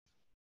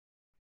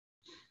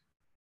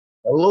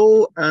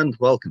Hello and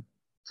welcome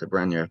to a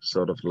brand new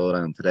episode of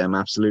Lowdown. Today I'm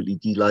absolutely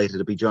delighted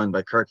to be joined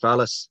by KIRK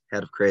VALLIS,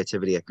 Head of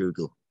Creativity at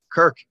Google.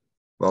 KIRK,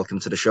 welcome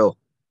to the show.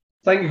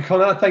 Thank you,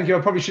 Connor. Thank you. I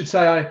probably should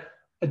say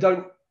I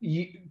don't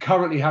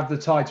currently have the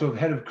title of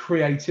Head of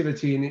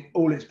Creativity in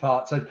all its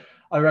parts.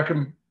 I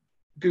reckon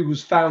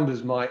Google's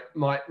founders might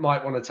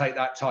want to take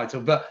that title,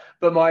 but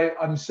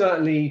I'm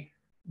certainly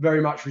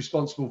very much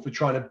responsible for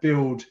trying to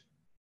build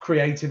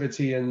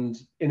creativity and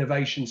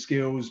innovation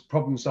skills,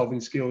 problem solving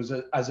skills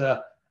as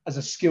a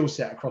skill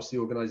set across the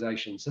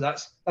organization. So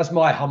that's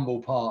my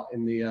humble part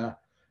in the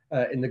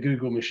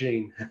Google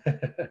machine.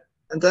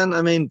 And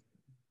then,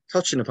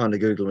 touching upon the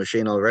Google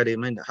machine already,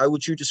 how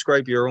would you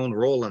describe your own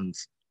role and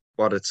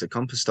what it's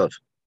encompassed of?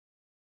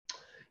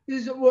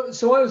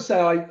 So I would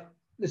say,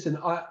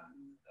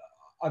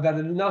 I've had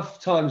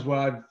enough times where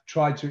I've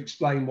tried to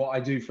explain what I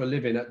do for a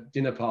living at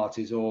dinner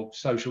parties or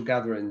social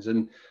gatherings,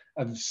 and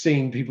I've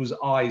seen people's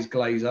eyes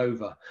glaze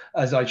over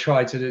as I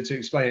try to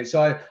explain it.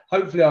 So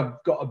hopefully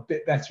I've got a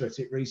bit better at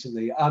it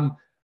recently.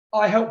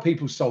 I help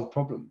people solve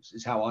problems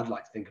is how I'd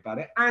like to think about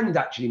it, and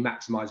actually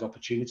maximize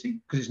opportunity,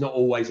 because it's not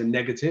always a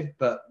negative,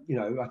 but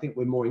I think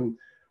we're more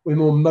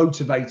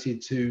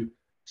motivated to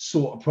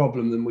sort a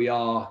problem than we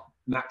are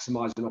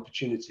maximize an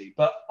opportunity.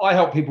 But I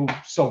help people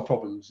solve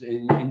problems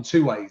in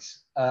two ways.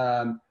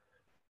 I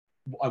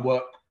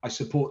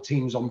support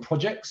teams on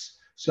projects.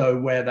 So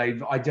where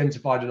they've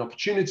identified an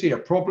opportunity, a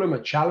problem,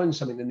 a challenge,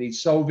 something that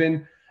needs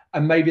solving,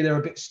 and maybe they're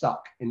a bit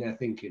stuck in their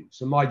thinking.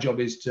 So my job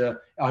is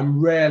I'm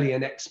rarely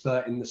an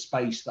expert in the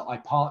space that I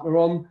partner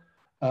on.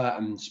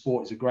 And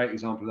sport is a great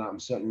example of that. I'm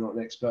certainly not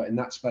an expert in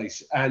that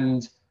space.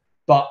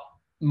 But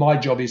my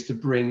job is to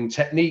bring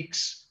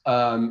techniques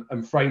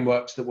and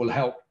frameworks that will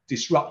help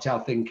disrupt our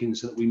thinking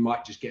so that we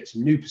might just get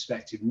some new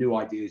perspective, new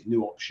ideas,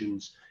 new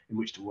options in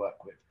which to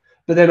work with.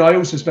 But then I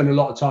also spend a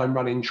lot of time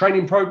running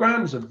training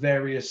programs of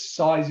various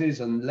sizes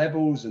and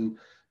levels and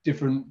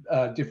different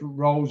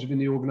roles within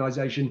the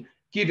organization,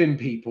 giving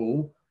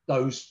people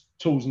those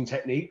tools and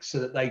techniques so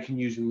that they can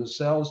use them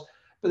themselves.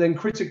 But then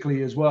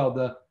critically as well,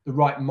 the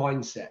right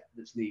mindset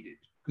that's needed.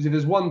 Because if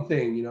there's one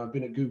thing, I've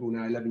been at Google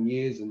now 11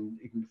 years, and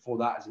even before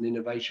that as an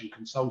innovation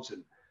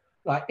consultant,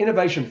 like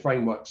innovation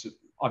frameworks,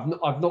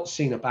 I've not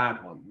seen a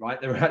bad one, right?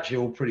 They're actually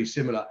all pretty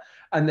similar,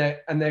 and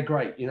they're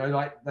great,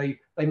 like they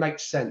make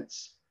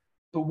sense.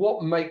 But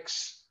what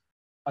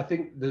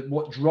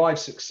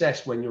drives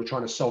success when you're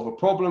trying to solve a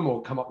problem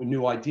or come up with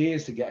new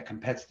ideas to get a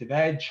competitive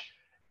edge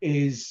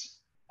is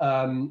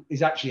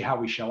actually how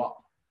we show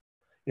up.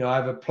 I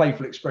have a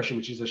playful expression,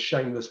 which is a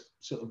shameless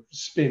sort of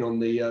spin on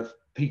the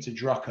Peter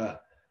Drucker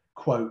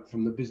quote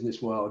from the business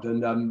world,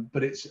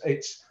 but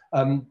it's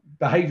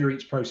behavior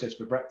eats process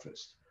for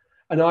breakfast.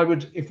 And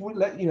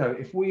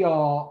if we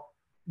are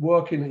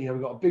working,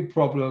 we've got a big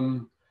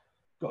problem,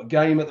 got a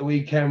game at the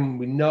weekend,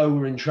 we know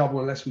we're in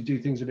trouble unless we do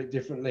things a bit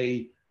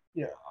differently.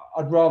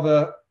 I'd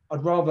rather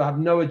have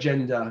no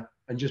agenda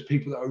and just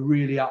people that are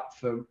really up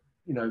for,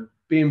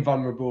 being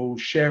vulnerable,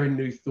 sharing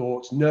new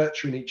thoughts,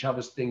 nurturing each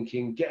other's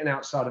thinking, getting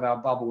outside of our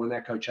bubble and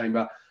echo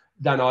chamber,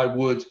 than I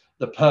would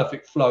the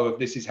perfect flow of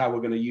this is how we're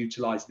going to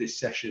utilize this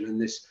session and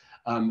this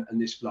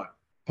flow.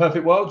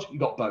 Perfect world, you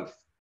got both.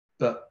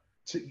 But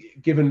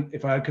given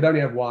if I could only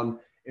have one,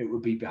 it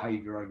would be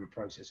behavior over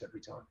process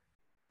every time.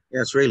 Yeah,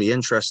 it's really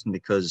interesting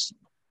because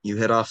you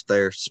hit off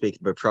there speaking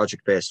about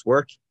project-based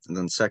work, and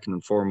then second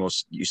and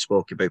foremost, you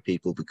spoke about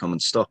people becoming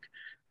stuck.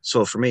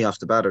 So for me, off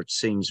the bat, it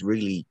seems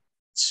really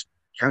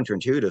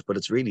counterintuitive, but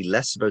it's really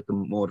less about the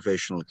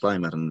motivational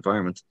climate and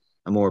environment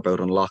and more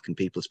about unlocking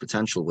people's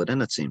potential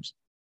within, it seems.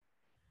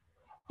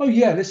 Oh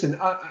yeah, listen,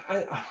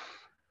 I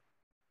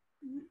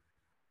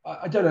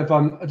don't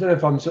know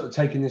if I'm sort of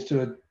taking this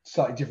to a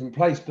slightly different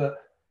place, but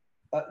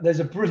there's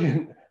a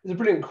brilliant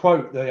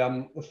quote.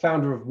 The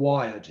founder of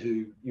Wired,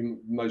 who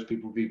most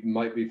people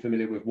might be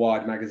familiar with,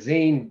 Wired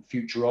magazine,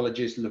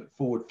 futurologists, look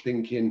forward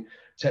thinking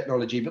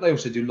technology, but they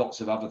also do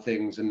lots of other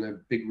things and a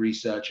big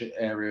research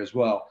area as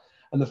well.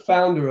 And the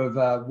founder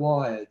of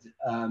Wired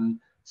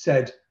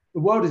said, the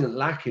world isn't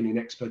lacking in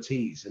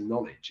expertise and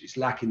knowledge. It's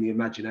lacking the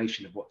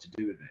imagination of what to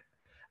do with it.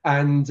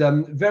 And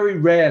very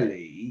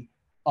rarely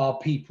are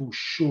people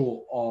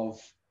short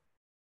of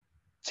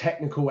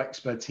technical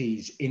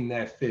expertise in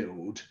their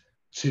field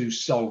to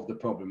solve the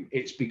problem.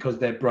 It's because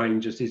their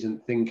brain just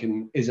isn't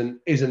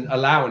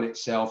allowing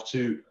itself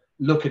to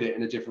look at it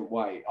in a different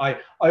way. I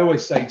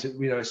always say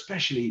to,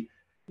 especially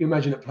you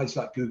imagine a place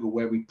like Google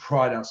where we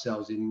pride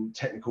ourselves in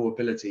technical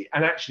ability,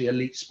 and actually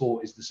elite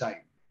sport is the same.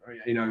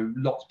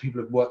 Lots of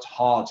people have worked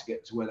hard to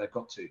get to where they've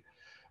got to.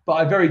 But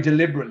I very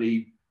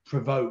deliberately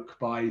provoke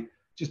by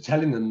just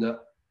telling them that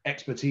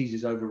expertise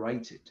is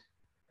overrated.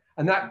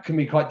 And that can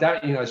be quite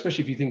damaging,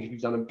 especially if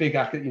you've done a big,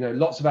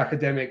 lots of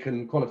academic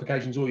and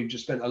qualifications, or you've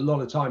just spent a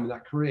lot of time in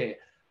that career.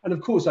 And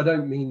of course, I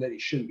don't mean that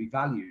it shouldn't be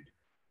valued.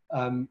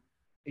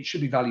 It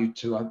should be valued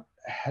to a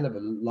hell of a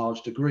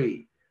large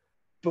degree,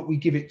 but we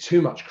give it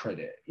too much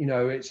credit.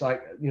 It's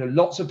like,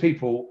 lots of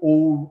people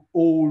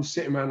all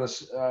sitting around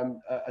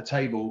a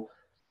table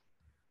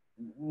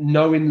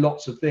knowing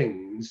lots of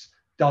things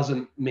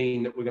doesn't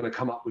mean that we're going to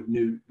come up with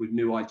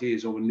new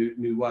ideas or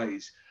new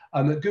ways.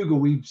 At Google,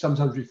 we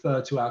sometimes refer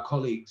to our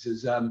colleagues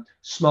as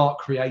smart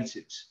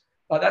creatives.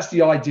 Like, that's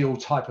the ideal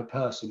type of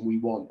person we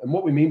want. And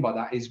what we mean by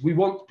that is we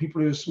want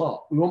people who are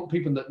smart. We want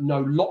people that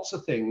know lots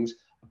of things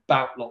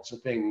about lots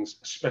of things,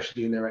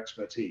 especially in their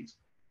expertise.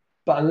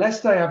 But unless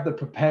they have the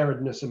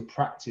preparedness and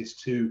practice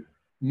to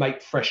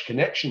make fresh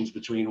connections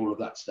between all of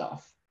that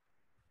stuff,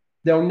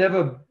 they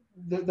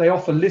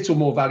offer little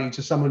more value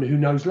to someone who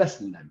knows less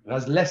than them, who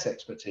has less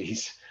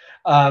expertise.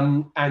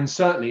 And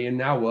certainly in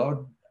our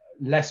world,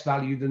 less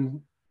value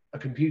than a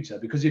computer.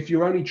 Because if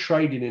you're only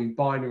trading in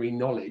binary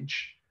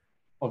knowledge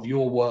of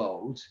your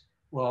world,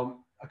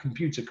 well, a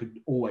computer could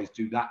always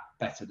do that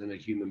better than a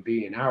human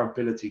being. Our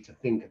ability to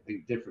think and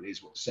think differently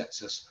is what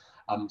sets us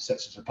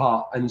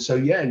apart. And so,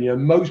 yeah,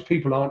 most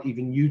people aren't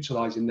even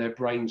utilizing their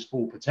brain's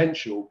full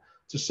potential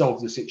to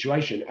solve the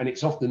situation. And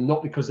it's often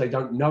not because they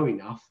don't know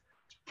enough,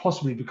 it's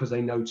possibly because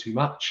they know too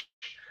much.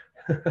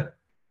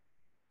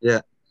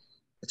 Yeah,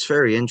 it's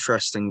very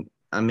interesting.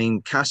 I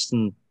mean,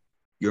 casting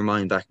your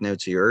mind back now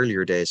to your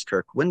earlier days,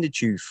 Kirk, when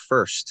did you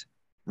first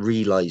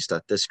realize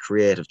that this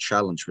creative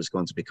challenge was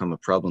going to become a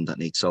problem that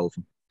needs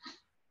solving?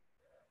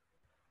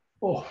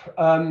 So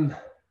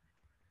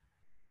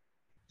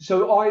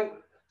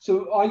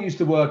I used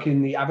to work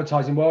in the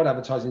advertising world,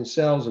 advertising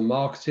sales and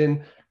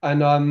marketing,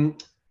 and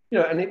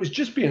and it was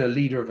just being a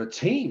leader of a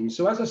team.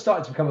 So as I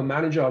started to become a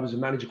manager, I was a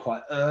manager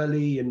quite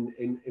early in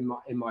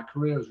my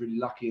career. I was really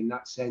lucky in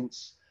that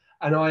sense,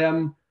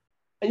 and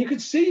and you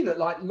could see that,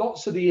 like,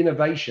 lots of the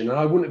innovation, and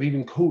I wouldn't have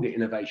even called it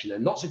innovation,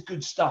 and lots of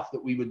good stuff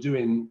that we were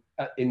doing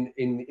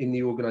in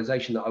the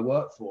organization that I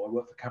worked for. I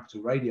worked for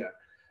Capital Radio,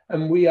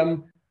 and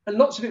and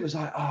lots of it was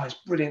like, oh, it's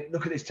brilliant.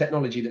 Look at this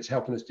technology that's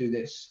helping us do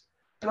this.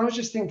 And I was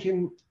just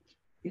thinking,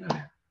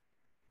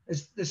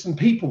 there's some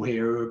people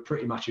here who are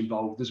pretty much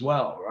involved as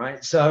well,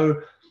 right?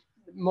 So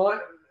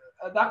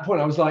at that point,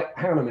 I was like,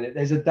 hang on a minute,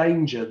 there's a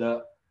danger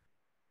that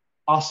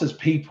us as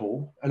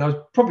people, and I was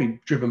probably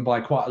driven by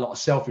quite a lot of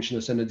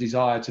selfishness and a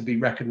desire to be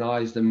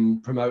recognized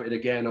and promoted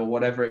again or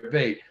whatever it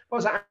be. But I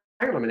was like,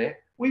 hang on a minute,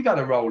 we've got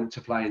a role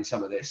to play in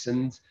some of this,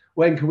 and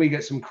when can we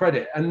get some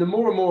credit? And the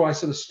more and more I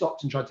sort of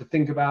stopped and tried to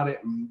think about it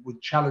and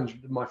would challenge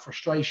my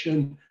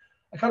frustration,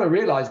 I kind of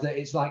realized that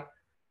it's like,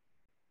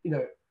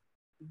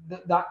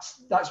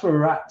 that's where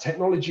we're at.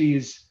 Technology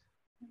is,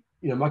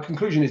 my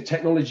conclusion is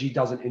technology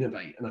doesn't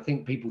innovate. And I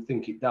think people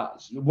think it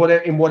does, in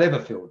whatever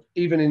field,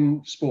 even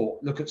in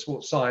sport. Look at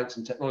sports science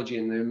and technology,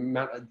 and the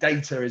amount of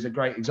data is a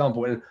great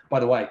example. And by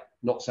the way,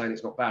 not saying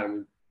it's not bad, and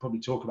we'll probably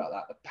talk about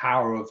that, the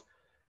power of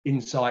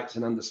insights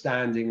and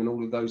understanding and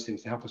all of those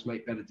things to help us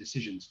make better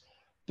decisions.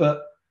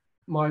 But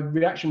my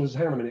reaction was,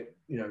 hang on a minute,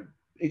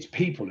 it's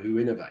people who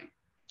innovate.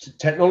 So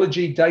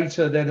technology,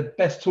 data, they're the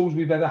best tools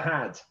we've ever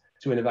had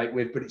to innovate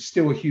with, but it's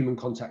still a human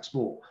contact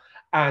sport.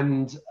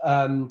 And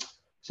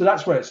so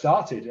that's where it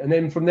started. And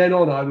then from then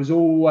on, I was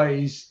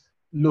always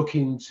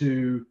looking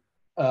to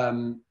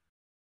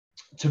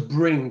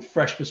bring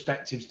fresh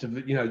perspectives,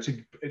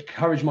 to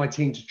encourage my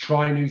team to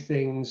try new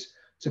things,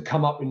 to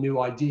come up with new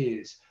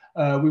ideas.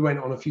 We went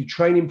on a few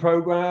training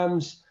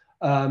programs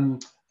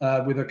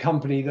with a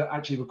company that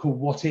actually were called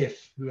What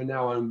If, who are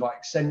now owned by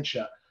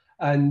Accenture,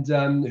 and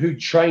who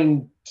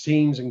trained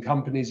teams and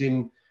companies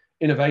in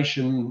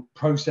innovation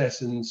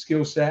process and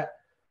skill set.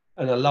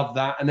 And I love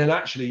that. And then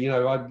actually,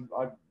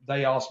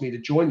 they asked me to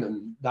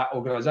join that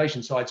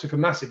organization. So I took a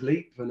massive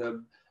leap. And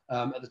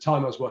at the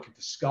time I was working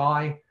for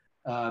Sky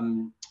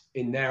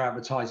in their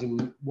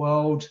advertising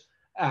world.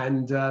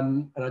 And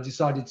I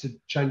decided to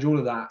change all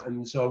of that.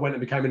 And so I went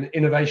and became an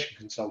innovation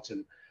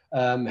consultant,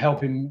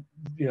 helping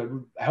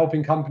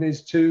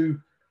companies to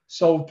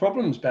solve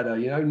problems better,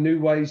 new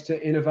ways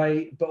to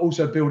innovate, but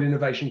also build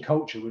innovation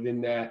culture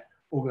within their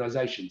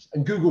organizations.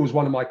 And Google was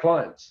one of my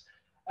clients.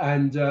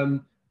 And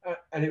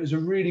it was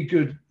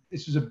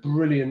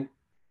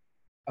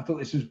I thought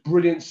this was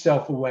brilliant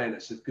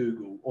self-awareness of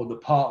Google, or the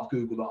part of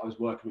Google that I was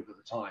working with at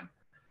the time.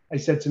 They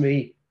said to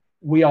me,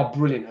 we are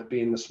brilliant at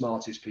being the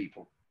smartest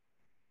people.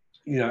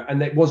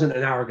 And it wasn't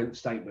an arrogant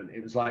statement.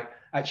 It was like,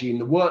 actually, in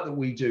the work that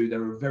we do,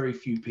 there are very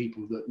few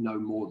people that know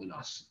more than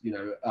us,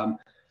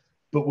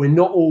 but we're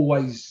not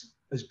always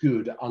as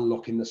good at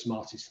unlocking the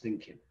smartest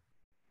thinking.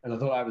 And I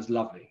thought that was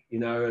lovely,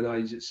 and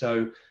I just,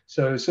 so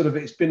sort of,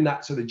 it's been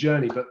that sort of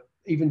journey. But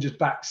even just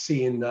back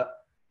seeing that,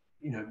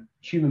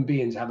 human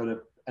beings have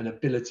an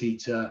ability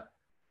to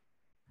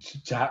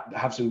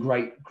have some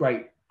great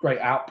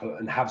output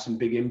and have some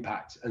big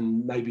impact,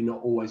 and maybe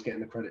not always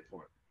getting the credit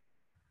for it.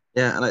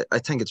 Yeah, and I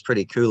think it's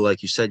pretty cool.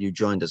 Like you said, you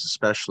joined as a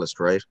specialist,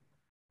 right?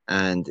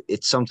 And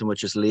it's something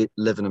which is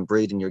living and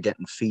breathing. You're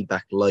getting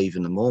feedback live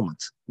in the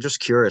moment. I'm just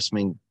curious. I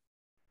mean,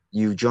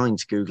 you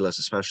joined Google as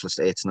a specialist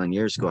 8 to 9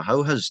 years ago.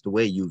 How has the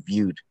way you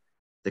viewed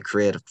the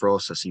creative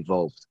process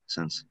evolved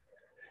since?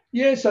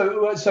 Yeah,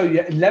 so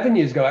yeah, 11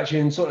 years ago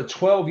actually, and sort of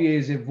 12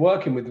 years of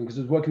working with them, because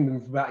I was working with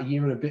them for about a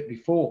year and a bit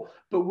before.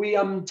 But we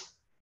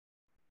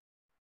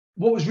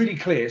what was really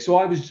clear, so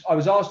I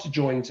was asked to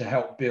join to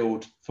help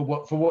build, for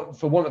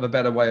want of a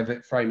better way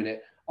of framing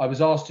it, I was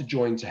asked to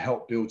join to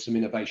help build some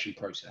innovation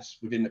process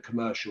within the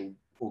commercial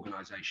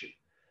organization.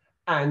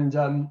 And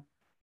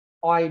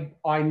I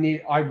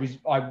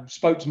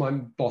spoke to my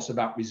boss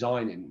about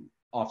resigning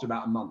after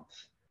about a month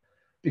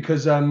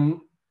because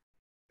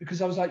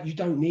I was like, you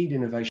don't need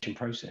innovation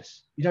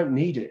process. You don't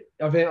need it.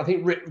 I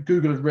think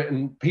Google had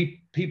written,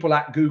 people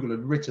at Google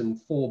had written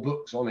 4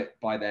 books on it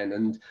by then.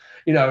 And,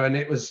 and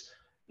it was,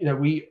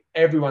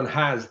 everyone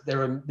has,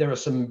 there are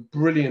some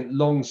brilliant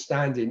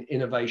long-standing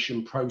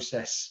innovation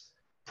processes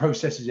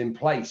in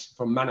place,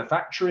 from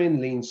manufacturing,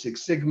 Lean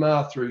Six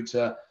Sigma, through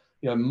to,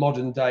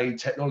 modern day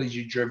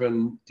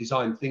technology-driven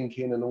design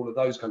thinking and all of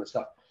those kind of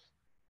stuff.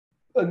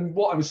 And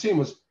what I was seeing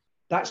was,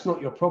 that's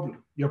not your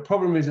problem. Your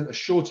problem isn't a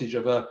shortage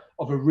of a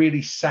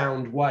really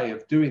sound way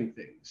of doing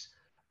things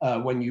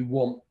when you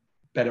want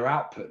better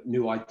output,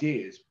 new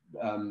ideas,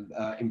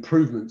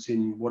 improvements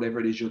in whatever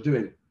it is you're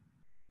doing.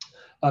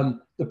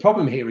 The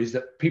problem here is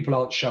that people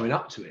aren't showing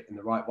up to it in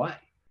the right way.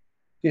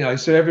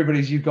 So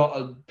you've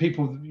got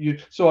people.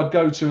 So I'd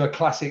go to a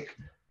classic,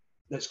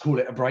 let's call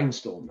it a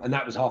brainstorm, and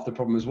that was half the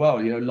problem as well.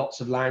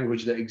 Lots of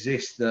language that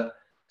exists that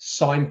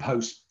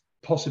signposts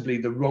possibly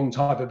the wrong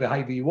type of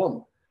behavior you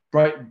want.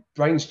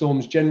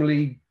 Brainstorms,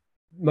 generally,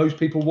 most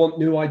people want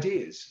new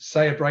ideas.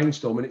 Say a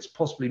brainstorm, and it's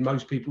possibly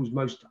most people's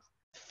most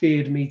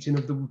feared meeting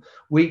of the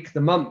week, the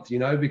month,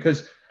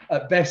 because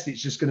at best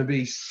it's just going to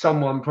be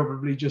someone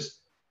probably just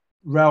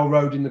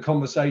railroading the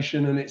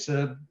conversation, and it's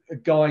a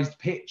guised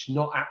pitch,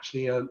 not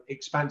actually an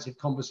expansive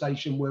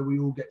conversation where we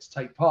all get to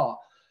take part.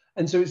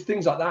 And so it's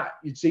things like that.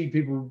 You'd see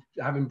people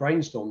having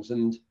brainstorms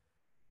and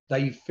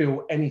they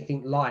feel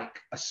anything like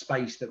a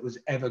space that was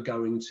ever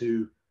going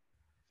to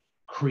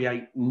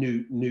create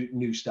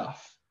new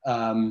stuff.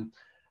 And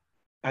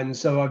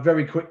so I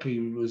very quickly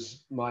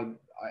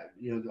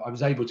I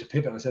was able to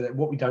pivot. I said that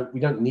we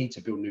don't need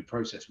to build new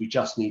process. We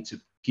just need to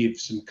give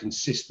some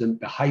consistent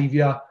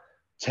behavior,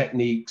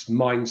 techniques,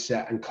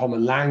 mindset, and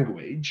common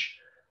language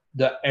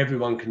that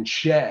everyone can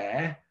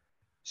share,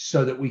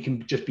 so that we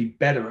can just be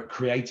better at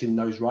creating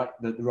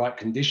the right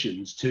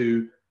conditions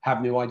to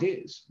have new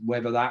ideas.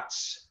 Whether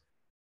that's,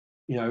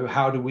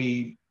 how do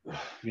we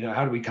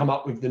come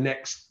up with the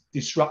next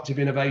disruptive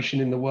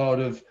innovation in the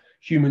world of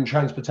human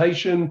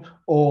transportation,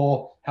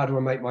 or how do I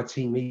make my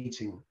team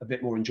meeting a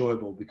bit more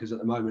enjoyable? Because at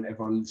the moment,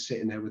 everyone's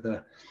sitting there with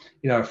a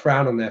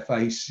frown on their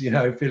face,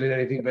 feeling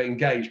anything but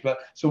engaged. But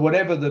so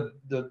whatever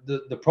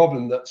the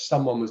problem that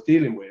someone was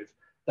dealing with,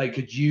 they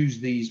could use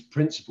these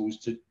principles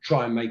to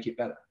try and make it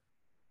better.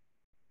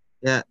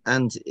 Yeah,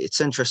 and it's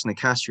interesting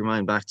to cast your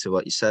mind back to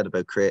what you said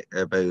about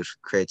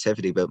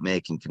creativity, about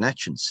making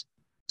connections.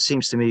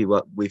 Seems to me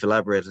what we've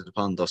elaborated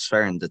upon thus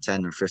far in the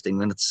 10 or 15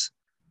 minutes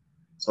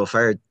so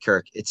far,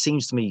 Kirk, it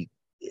seems to me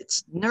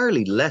it's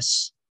nearly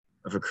less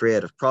of a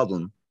creative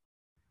problem,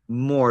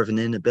 more of an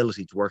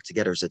inability to work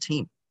together as a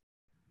team.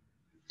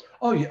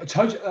 Oh yeah,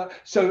 totally.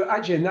 So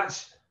actually, and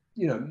that's,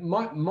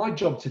 my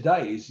job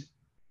today is,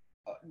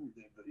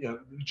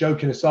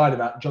 joking aside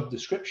about job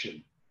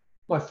description,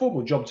 my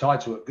formal job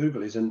title at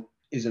Google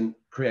isn't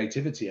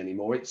creativity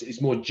anymore.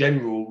 It's more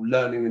general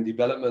learning and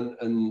development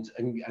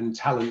and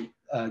talent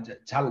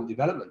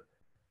development.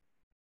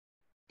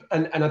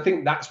 And I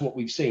think that's what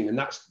we've seen, and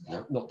that's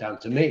not down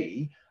to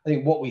me. I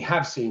think what we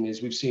have seen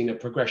is we've seen a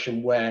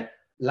progression where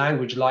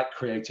language like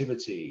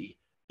creativity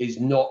is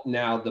not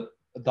now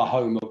the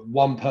home of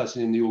one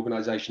person in the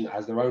organization that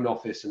has their own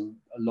office and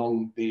a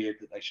long beard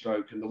that they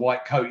stroke and the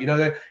white coat.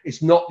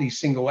 It's not the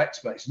single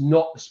expert. It's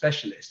not the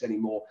specialist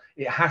anymore.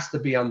 It has to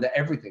be under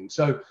everything.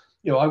 So,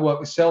 I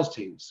work with sales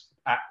teams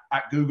at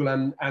Google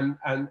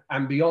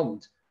and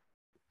beyond.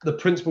 The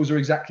principles are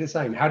exactly the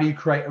same. How do you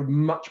create a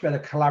much better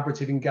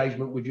collaborative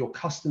engagement with your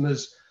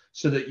customers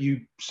so that you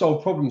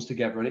solve problems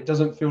together, and it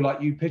doesn't feel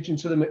like you pitching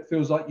to them? It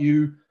feels like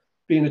you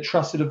being a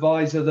trusted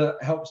advisor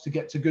that helps to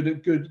get to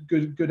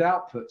good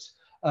outputs.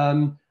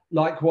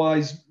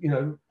 Likewise,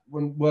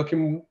 when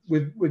working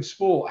with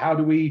sport, how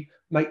do we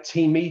make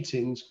team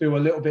meetings feel a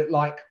little bit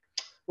like,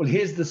 well,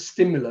 here's the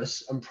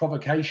stimulus and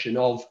provocation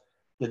of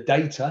the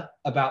data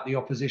about the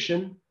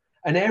opposition,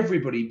 and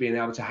everybody being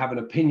able to have an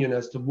opinion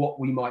as to what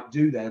we might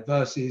do there,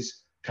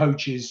 versus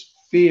coaches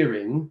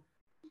fearing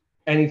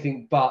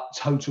anything but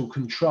total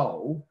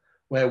control,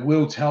 where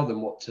we'll tell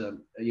them what to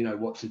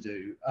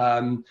do.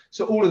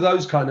 So all of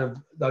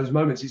those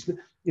moments, it's,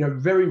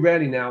 very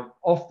rarely now.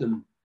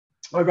 Often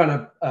I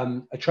ran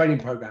a training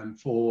program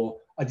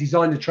I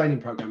designed a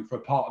training program for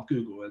a part of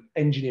Google, an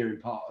engineering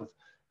part of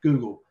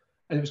Google,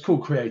 and it was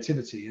called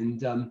Creativity.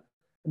 And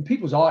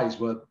people's eyes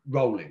were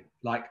rolling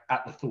like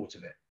at the thought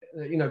of it.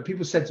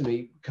 People said to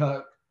me,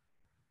 Kirk,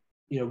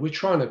 we're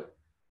trying to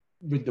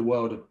rid the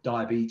world of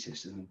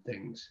diabetes and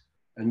things,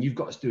 and you've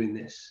got us doing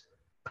this.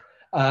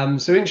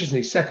 So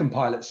interestingly, second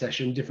pilot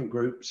session, different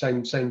group,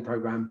 same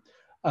program.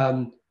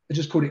 I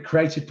just called it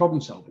creative problem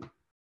solving.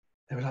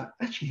 They were like,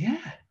 actually,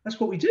 yeah, that's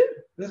what we do.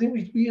 I think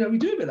we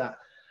do a bit of that.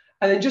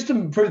 And then just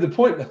to prove the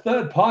point, the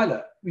third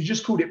pilot, we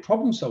just called it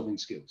problem solving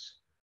skills.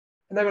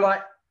 And they were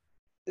like,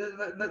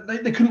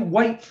 they couldn't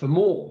wait for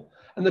more.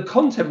 And the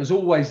content was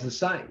always the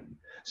same.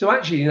 So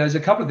actually, there's a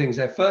couple of things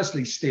there.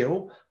 Firstly,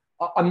 still,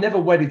 I'm never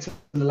wedded to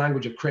the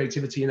language of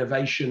creativity,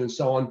 innovation, and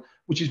so on,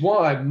 which is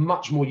why I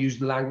much more use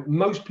the language.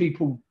 Most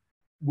people,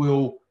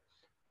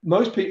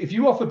 if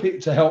you offer people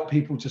to help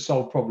people to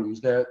solve problems,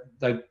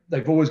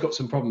 they've always got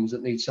some problems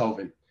that need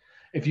solving.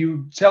 If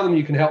you tell them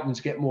you can help them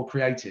to get more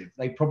creative,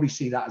 they probably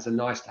see that as a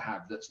nice to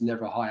have that's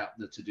never high up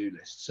the to-do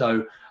list.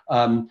 So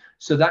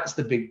so that's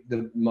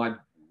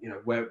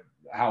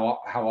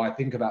how I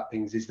think about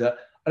things, is that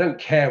I don't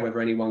care whether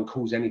anyone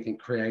calls anything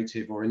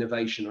creative or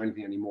innovation or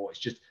anything anymore. It's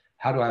just,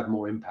 how do I have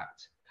more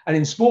impact? And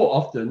in sport,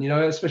 often,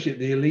 especially at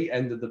the elite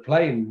end of the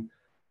playing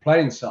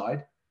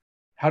side,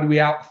 how do we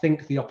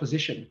outthink the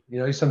opposition?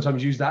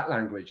 Sometimes use that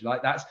language.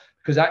 Like, that's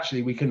because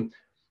actually we can,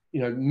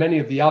 many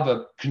of the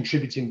other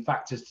contributing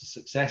factors to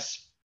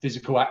success,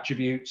 physical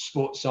attributes,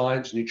 sports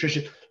science,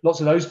 nutrition, lots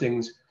of those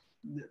things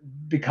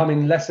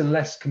becoming less and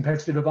less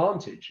competitive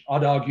advantage.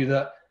 I'd argue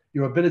that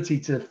your ability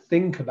to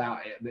think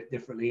about it a bit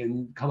differently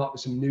and come up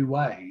with some new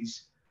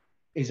ways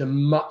is a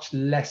much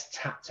less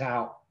tapped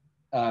out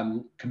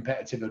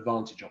competitive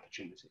advantage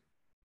opportunity.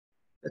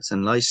 It's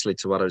nicely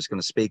to what I was going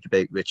to speak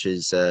about, which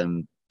is,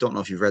 don't know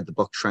if you've read the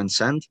book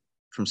Transcend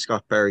from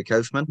Scott Barry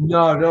Kaufman.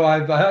 No,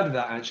 I've heard of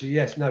that actually.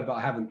 Yes, no, but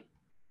I haven't.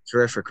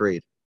 Terrific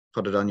read.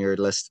 Put it on your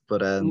list.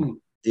 But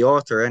the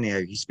author,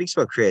 anyhow, he speaks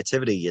about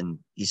creativity, and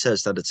he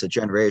says that it's a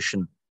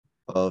generation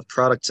of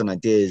products and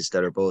ideas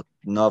that are both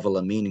novel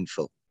and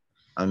meaningful.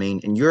 I mean,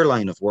 in your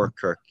line of work,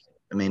 Kirk,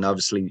 I mean,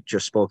 obviously you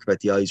just spoke about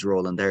the eyes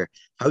rolling there.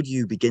 How do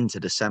you begin to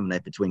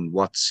disseminate between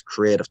what's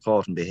creative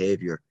thought and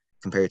behavior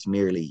compared to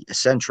merely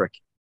eccentric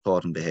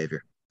thought and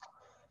behavior?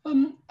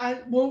 I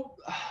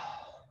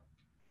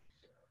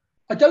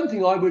don't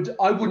think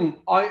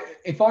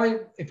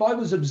if I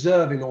was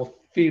observing or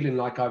feeling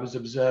like I was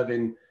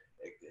observing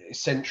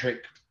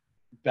eccentric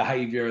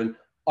behavior, and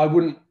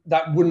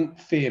that wouldn't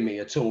fear me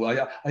at all.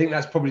 I think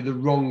that's probably the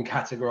wrong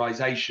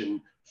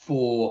categorization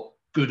for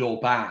good or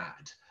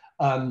bad.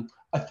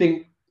 I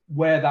think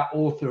where that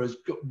author has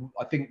got,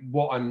 I think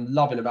what I'm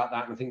loving about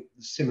that, and I think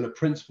the similar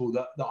principle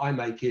that I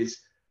make, is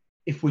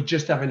if we're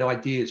just having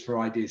ideas for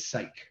ideas'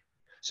 sake.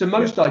 So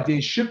most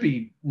ideas should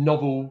be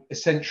novel,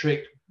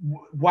 eccentric,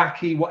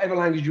 wacky, whatever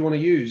language you want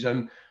to use. I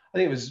think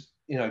it was,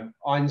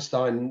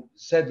 Einstein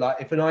said,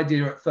 like, if an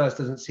idea at first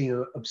doesn't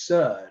seem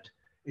absurd,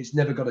 it's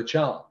never got a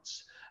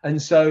chance.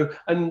 And so,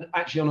 and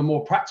actually on a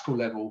more practical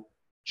level,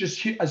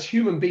 just as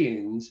human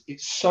beings,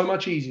 it's so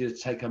much easier to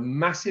take a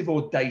massive,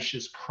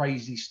 audacious,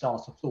 crazy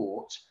start of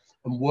thought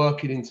and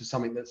work it into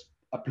something that's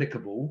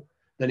applicable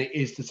than it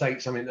is to take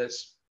something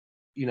that's,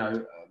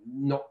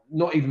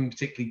 not even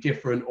particularly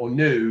different or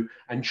new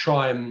and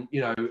try and,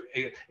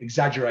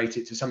 exaggerate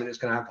it to something that's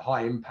going to have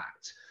high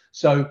impact.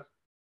 So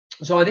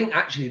I think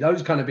actually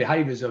those kind of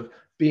behaviors of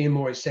being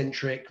more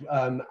eccentric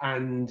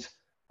and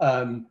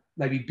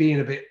maybe being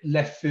a bit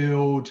left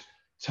field,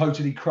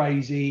 totally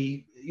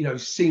crazy,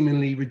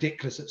 seemingly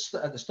ridiculous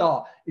at the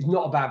start is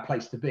not a bad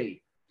place to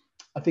be.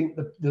 I think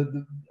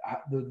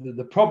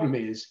the problem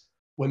is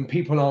when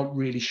people aren't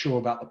really sure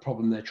about the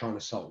problem they're trying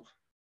to solve.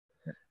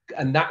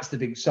 And that's the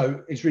big,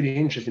 so it's really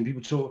interesting.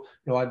 People talk,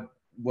 I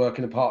work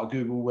in a part of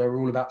Google where we're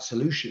all about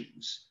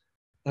solutions.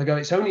 I go,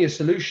 it's only a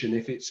solution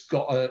if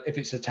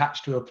it's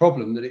attached to a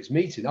problem that it's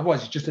meeting.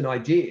 Otherwise, it's just an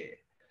idea.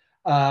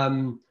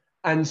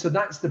 And so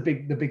that's the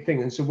big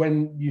thing. And so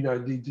when,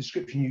 the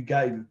description you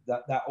gave,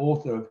 that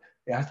author of,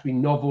 it has to be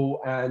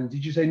novel, and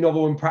did you say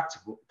novel and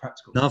practical?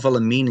 Novel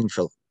and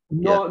meaningful.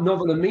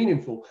 Novel and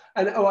meaningful.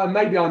 And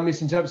maybe I'm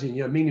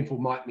misinterpreting, meaningful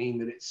might mean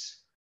that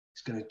it's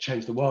going to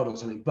change the world or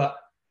something. But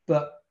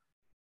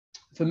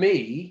for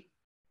me,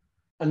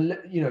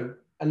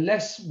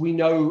 unless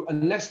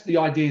the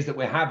ideas that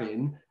we're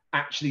having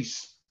actually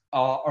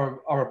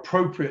are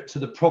appropriate to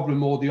the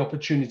problem or the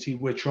opportunity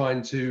we're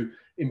trying to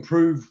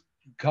improve,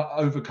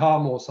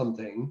 overcome or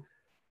something,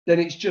 then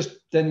it's just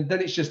this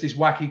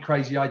wacky,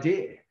 crazy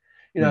idea.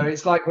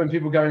 It's like when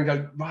people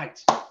go, right,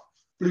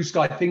 blue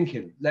sky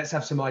thinking, let's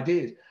have some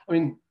ideas. I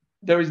mean,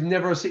 there is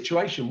never a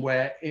situation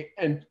where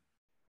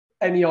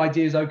any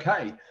idea is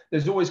okay.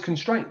 There's always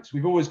constraints.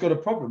 We've always got a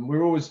problem.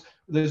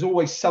 There's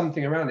always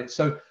something around it.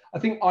 So I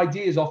think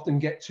ideas often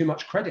get too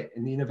much credit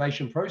in the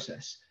innovation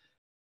process,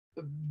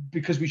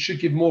 because we should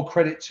give more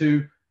credit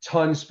to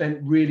time spent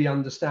really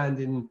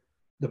understanding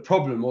the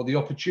problem or the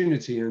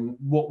opportunity and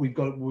what we've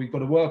got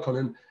to work on.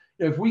 And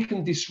if we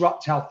can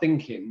disrupt our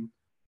thinking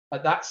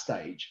at that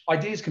stage,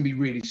 ideas can be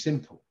really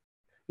simple.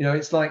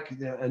 It's like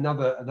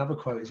another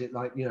quote. Is it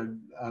like,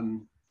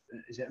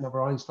 is it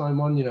another Einstein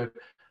one?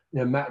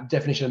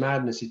 Definition of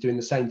madness is doing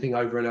the same thing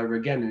over and over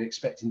again and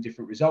expecting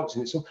different results.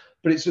 And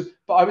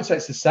but I would say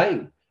it's the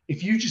same.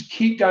 If you just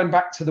keep going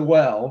back to the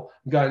well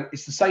and going,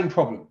 it's the same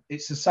problem.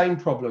 It's the same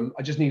problem.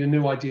 I just need a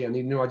new idea. I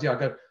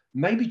go,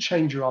 maybe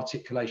change your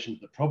articulation of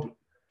the problem,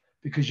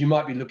 because you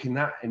might be looking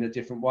at it in a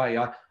different way.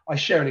 I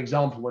share an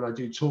example when I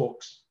do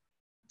talks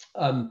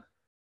from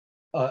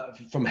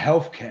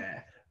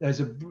healthcare. There's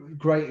a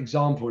great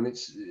example, and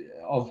it's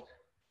of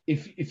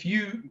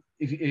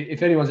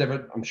if anyone's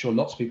ever, I'm sure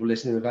lots of people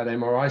listening have had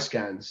MRI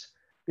scans,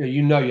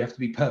 you have to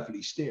be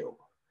perfectly still.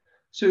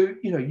 So,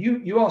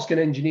 you ask an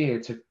engineer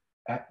to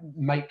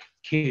make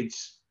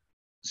kids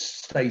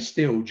stay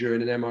still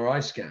during an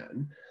MRI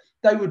scan,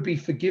 they would be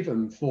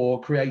forgiven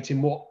for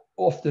creating what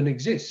often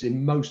exists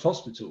in most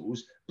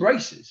hospitals,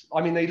 braces.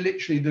 I mean, they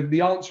literally,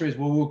 the answer is,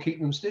 well, we'll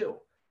keep them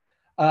still,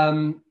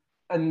 and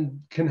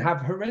can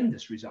have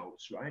horrendous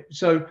results, right?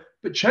 So,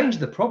 but change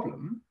the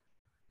problem.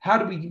 How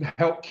do we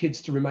help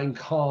kids to remain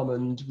calm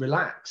and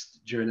relaxed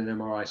during an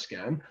MRI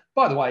scan?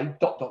 By the way, ...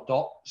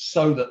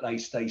 so that they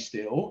stay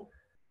still.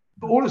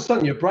 But all of a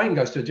sudden, your brain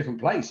goes to a different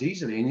place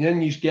easily. And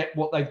then you get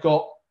what they've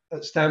got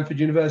at Stanford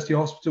University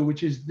Hospital,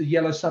 which is the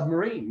yellow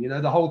submarine.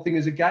 The whole thing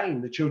is a game.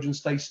 The children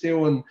stay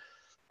still, and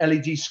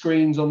LED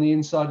screens on the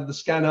inside of the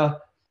scanner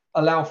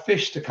allow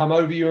fish to come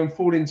over you and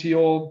fall into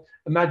your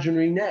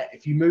imaginary net.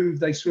 If you move,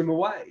 they swim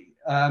away.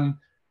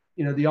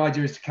 The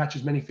idea is to catch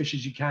as many fish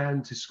as you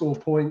can to score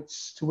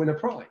points to win a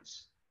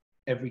prize.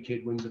 Every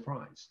kid wins a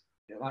prize.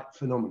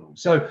 Phenomenal.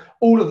 So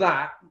all of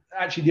that,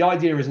 actually, the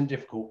idea isn't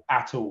difficult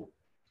at all.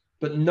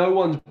 But no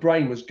one's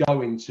brain was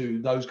going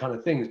to those kind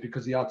of things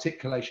because the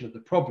articulation of the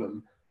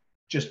problem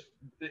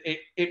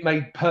it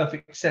made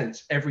perfect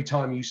sense every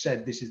time you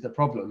said this is the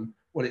problem.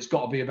 Well, it's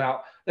got to be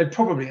about, they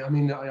probably,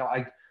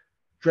 I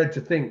dread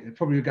to think they're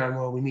probably going,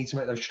 well, we need to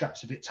make those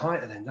straps a bit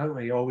tighter then, don't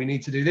we? Or we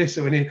need to do this,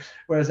 or we need,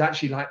 whereas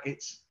actually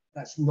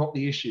that's not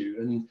the issue.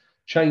 And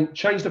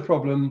change the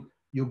problem,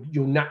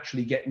 you'll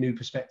naturally get new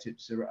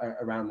perspectives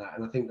around that.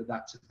 And I think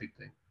that's a big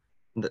thing.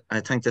 I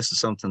think this is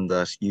something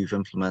that you've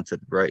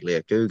implemented rightly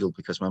at Google,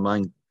 because my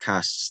mind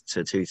casts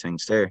to two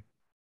things there.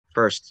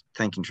 First,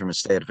 thinking from a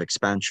state of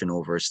expansion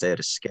over a state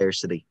of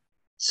scarcity.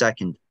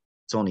 Second,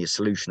 it's only a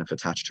solution if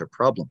attached to a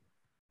problem.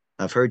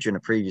 I've heard you in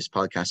a previous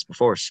podcast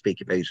before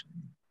speak about,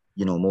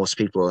 most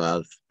people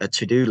have a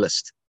to-do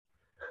list.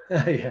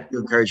 Yeah. You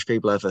encourage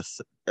people to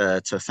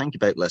have to think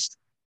about list.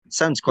 It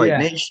sounds quite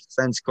niche,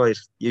 sounds quite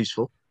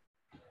useful.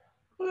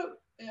 Well,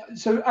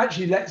 so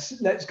actually, let's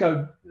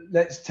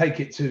take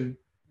it to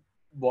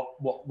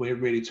what we're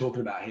really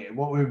talking about here.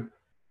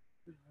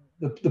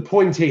 The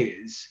point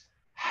is,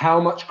 how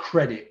much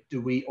credit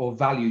or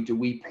value do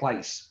we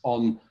place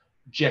on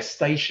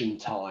gestation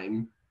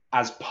time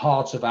as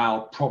part of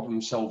our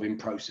problem solving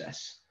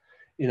process?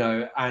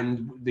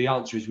 And the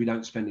answer is we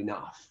don't spend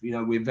enough.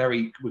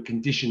 We're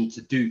conditioned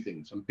to do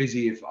things. I'm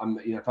busy if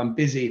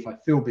I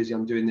feel busy,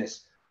 I'm doing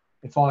this.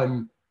 If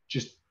I'm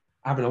just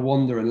having a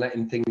wander and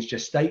letting things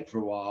gestate for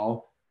a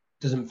while,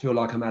 doesn't feel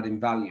like I'm adding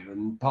value.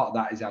 And part of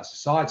that is our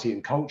society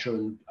and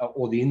culture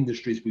or the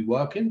industries we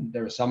work in.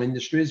 There are some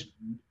industries,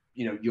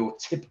 your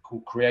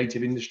typical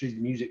creative industries,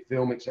 music,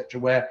 film, etc.,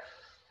 where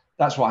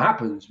that's what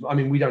happens.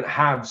 We don't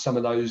have some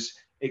of those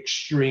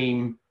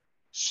extreme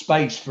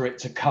space for it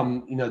to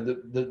come,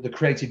 the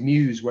creative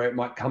muse where it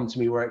might come to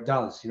me where it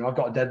does. I've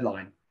got a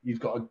deadline, you've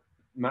got a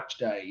match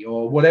day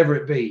or whatever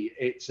it be.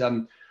 It's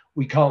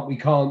we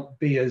can't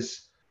be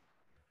as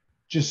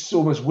just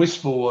almost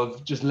wistful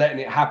of just letting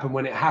it happen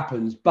when it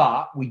happens,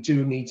 but we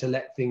do need to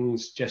let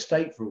things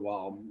gestate for a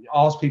while.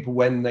 Ask people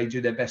when they do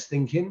their best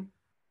thinking.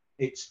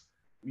 It's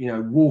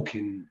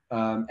walking,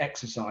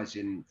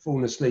 exercising,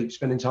 falling asleep,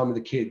 spending time with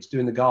the kids,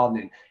 doing the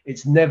gardening.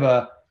 It's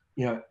never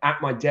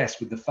at my desk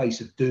with the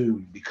face of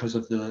doom because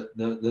of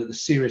the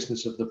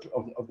seriousness of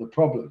the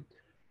problem.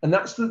 And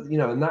that's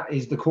and that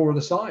is the core of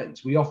the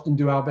science. We often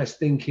do our best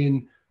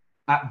thinking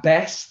at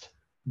best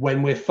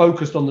when we're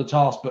focused on the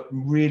task, but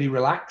really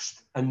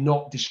relaxed and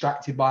not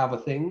distracted by other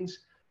things.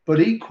 But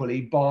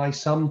equally, by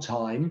some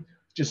time,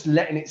 just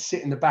letting it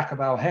sit in the back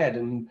of our head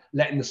and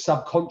letting the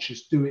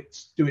subconscious do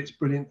its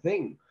brilliant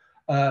thing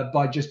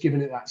by just giving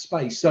it that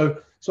space.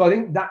 So I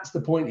think that's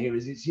the point here.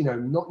 Is it's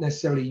not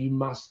necessarily you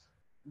must.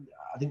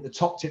 I think the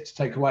top tip to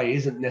take away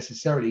isn't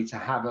necessarily to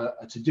have a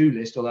to-do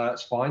list, although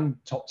that's fine.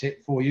 Top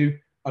tip for you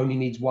only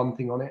needs one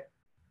thing on it,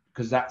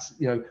 because that's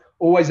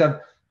always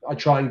I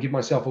try and give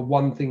myself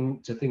one thing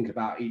to think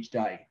about each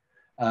day,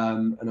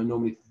 and I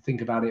normally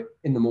think about it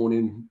in the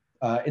morning,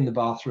 in the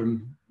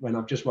bathroom when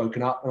I've just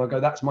woken up, and I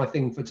go, that's my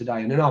thing for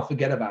today, and then I'll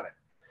forget about it.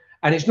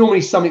 And it's normally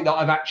something that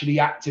I've actually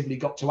actively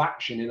got to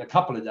action in a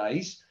couple of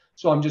days,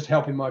 so I'm just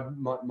helping my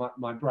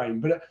brain.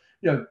 But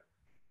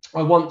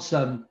I once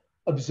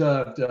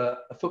observed a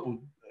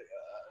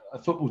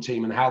football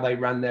team and how they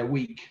ran their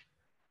week,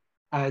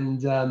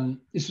 and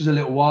this was a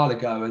little while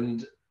ago,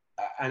 and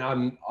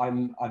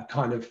I've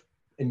kind of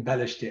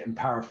embellished it and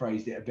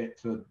paraphrased it a bit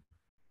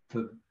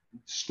for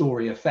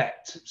story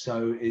effect,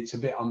 so it's a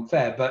bit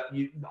unfair, but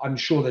I'm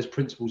sure there's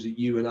principles that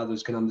you and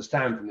others can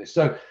understand from this.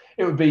 So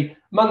it would be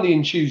Monday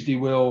and Tuesday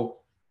we'll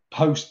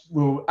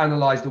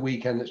analyze the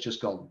weekend that's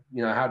just gone.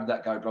 How did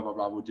that go? Blah blah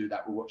blah. We'll do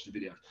that. We'll watch the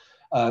video.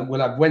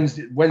 We'll have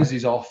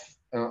Wednesdays off,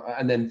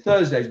 and then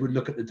Thursdays we'll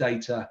look at the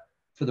data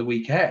for the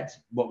week ahead.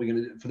 What we're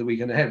going to do for the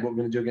weekend ahead. What we're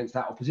going to do against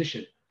that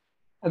opposition.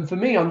 And for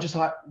me, I'm just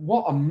like,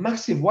 what a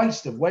massive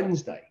waste of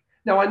Wednesday.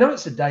 Now, I know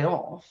it's a day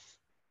off,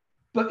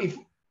 but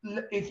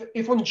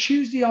if on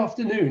Tuesday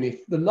afternoon,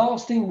 if the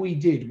last thing we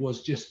did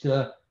was just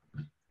to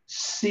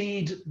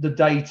seed the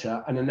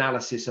data and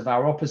analysis of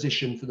our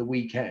opposition for the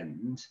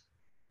weekend,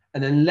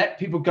 and then let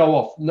people go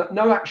off.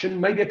 No action,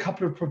 maybe a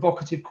couple of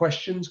provocative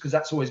questions, because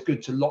that's always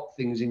good to lock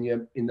things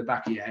in the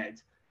back of your head.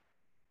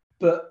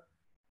 But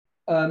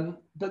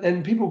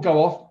then people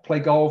go off, play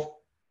golf,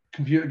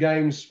 computer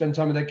games, spend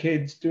time with their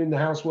kids, doing the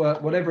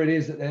housework, whatever it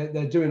is that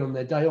they're doing on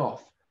their day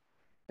off.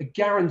 I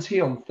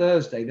guarantee on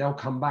Thursday they'll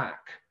come back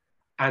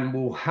and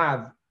will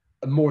have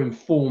a more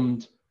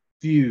informed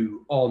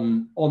view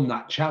on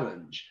that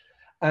challenge.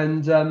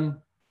 And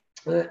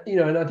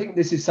and I think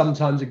this is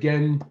sometimes,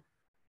 again,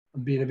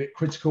 I'm being a bit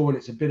critical and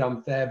it's a bit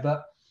unfair,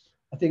 but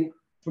I think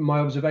from my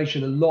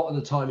observation, a lot of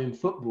the time in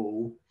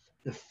football,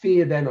 the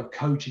fear then of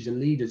coaches and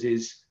leaders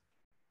is,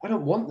 I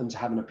don't want them to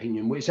have an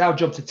opinion. It's our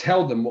job to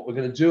tell them what we're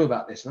going to do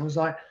about this. And I was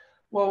like,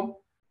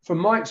 well, from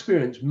my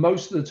experience,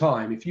 most of the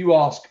time, if you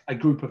ask a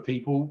group of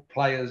people,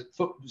 players,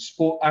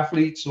 sport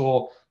athletes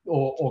or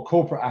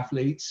corporate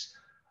athletes,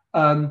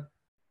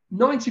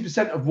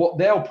 90% of what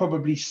they'll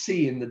probably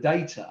see in the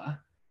data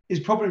is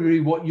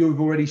probably what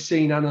you've already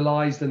seen,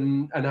 analysed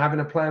and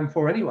having a plan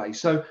for anyway.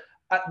 So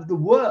at the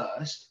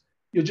worst,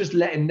 you're just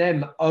letting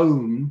them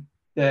own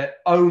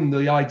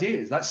the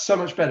ideas. That's so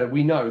much better.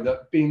 We know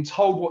that being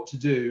told what to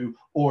do,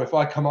 or if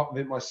I come up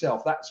with it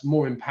myself, that's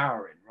more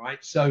empowering,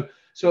 right? So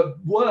at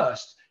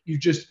worst,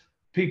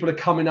 people are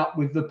coming up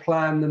with the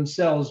plan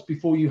themselves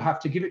before you have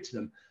to give it to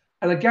them.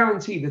 And I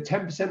guarantee the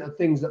 10% of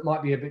things that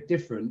might be a bit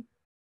different,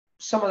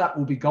 some of that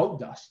will be gold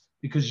dust,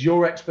 because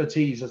your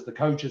expertise as the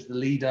coach, as the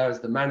leader, as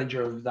the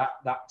manager of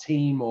that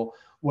team or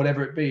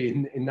whatever it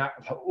be in that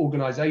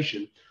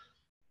organization,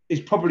 is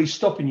probably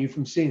stopping you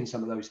from seeing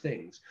some of those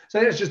things. So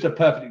that's just a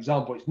perfect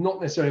example. It's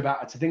not necessarily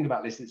about to think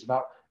about this. It's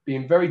about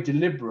being very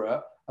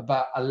deliberate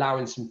about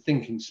allowing some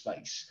thinking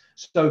space.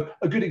 So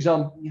a good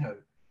example,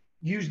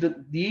 use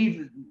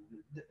the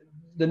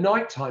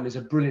nighttime is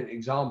a brilliant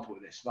example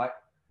of this, like,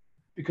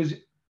 because,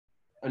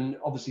 and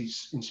obviously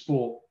in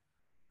sport,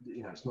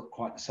 it's not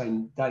quite the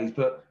same days,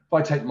 but if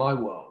I take my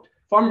world,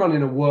 if I'm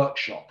running a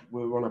workshop,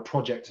 we're on a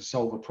project to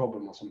solve a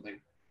problem or something,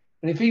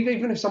 and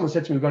even if someone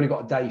said to me, we've only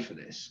got a day for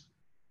this,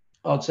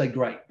 I'd say,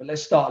 great, but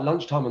let's start at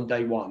lunchtime on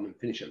day one and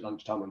finish at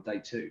lunchtime on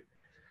day two.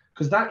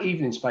 Because that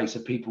evening space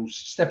of people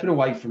stepping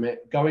away from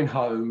it, going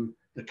home,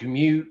 the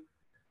commute,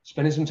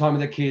 spending some time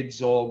with their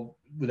kids or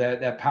with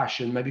their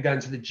passion, maybe going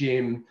to the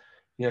gym,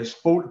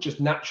 just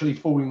naturally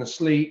falling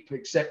asleep,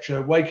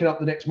 etc., waking up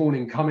the next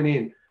morning, coming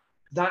in.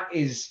 That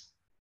is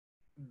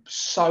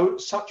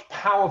such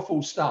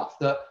powerful stuff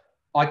that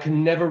I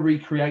can never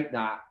recreate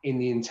that in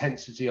the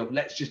intensity of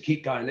let's just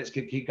keep going, let's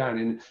keep going.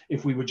 And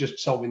if we were just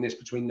solving this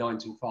between 9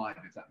 till 5,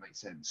 if that makes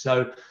sense.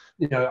 So,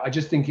 I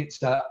just think it's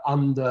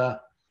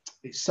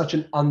such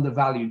an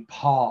undervalued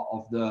part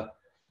of the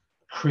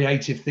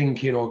creative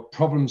thinking or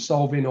problem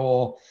solving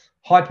or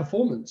high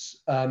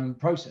performance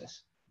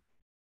process.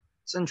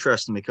 It's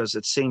interesting because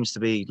it seems to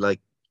be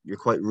like you're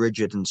quite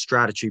rigid in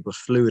strategy, but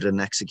fluid in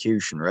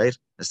execution, right?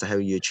 As to how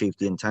you achieve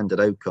the intended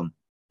outcome.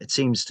 It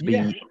seems to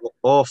be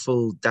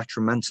awful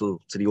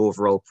detrimental to the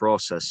overall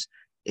process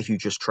if you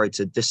just try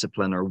to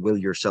discipline or will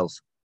yourself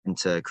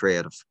into a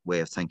creative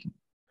way of thinking.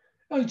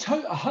 Oh,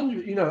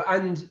 100,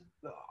 and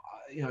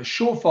a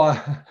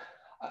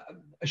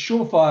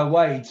surefire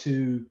way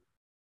to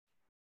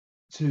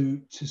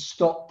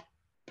stop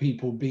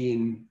people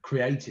being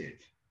creative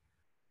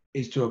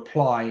is to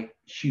apply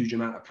huge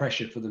amount of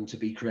pressure for them to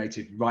be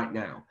creative right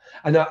now.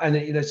 And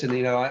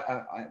listen,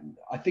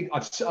 I think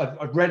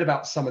I've read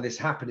about some of this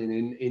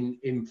happening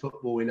in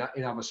football, in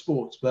other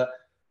sports, but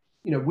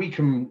we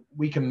can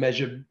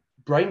measure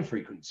brain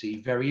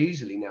frequency very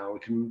easily now. We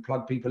can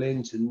plug people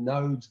into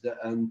nodes that,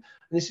 and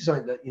this is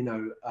something that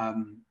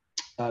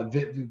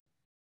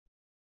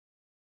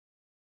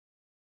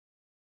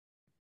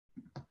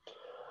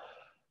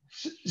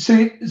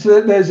So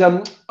there's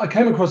I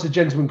came across a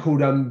gentleman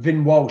called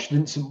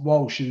Vincent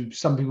Walsh, who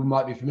some people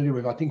might be familiar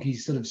with. I think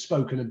he's sort of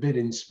spoken a bit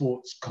in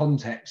sports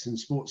context and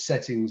sports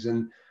settings,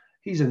 and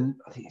I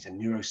think he's a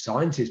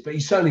neuroscientist, but he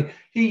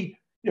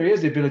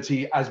has the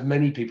ability, as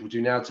many people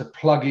do now, to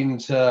plug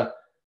the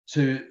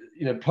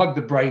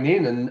brain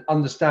in and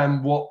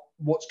understand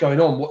what's going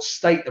on, what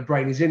state the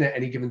brain is in at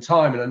any given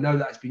time. And I know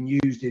that's been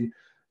used in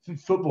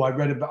football. I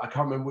read about, I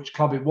can't remember which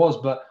club it was,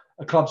 but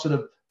a club sort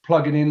of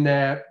plugging in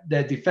their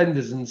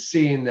defenders and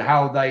seeing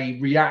how they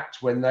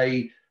react when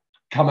they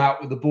come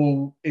out with the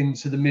ball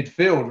into the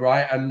midfield,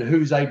 right? And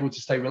who's able to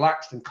stay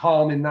relaxed and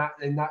calm in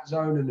that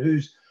zone, and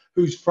who's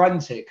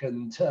frantic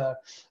and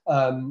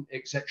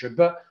etc.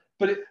 But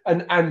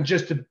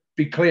just to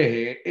be clear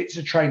here, it's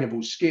a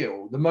trainable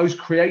skill. The most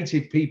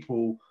creative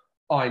people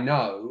I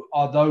know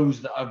are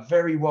those that are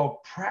very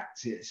well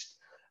practiced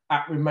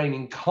at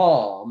remaining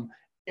calm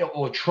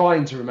or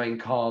trying to remain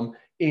calm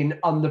in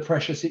under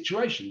pressure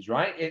situations,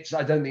 right?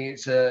 I don't think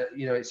it's a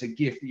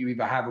gift that you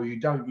either have or you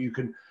don't. You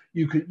can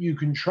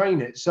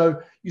train it.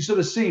 So you sort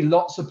of see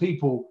lots of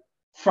people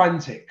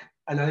frantic,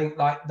 and I think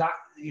like that.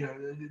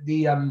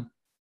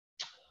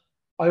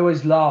 I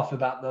always laugh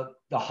about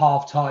the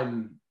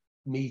halftime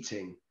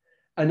meeting,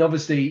 and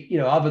obviously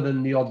other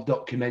than the odd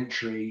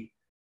documentary,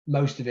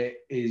 most of it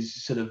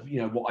is sort of,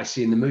 what I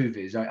see in the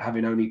movies,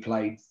 having only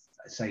played,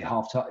 say,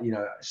 half time,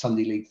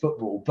 Sunday league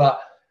football. But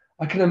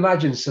I can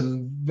imagine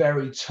some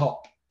very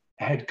top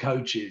head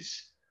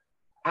coaches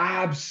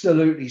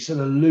absolutely sort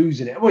of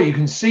losing it. Well, you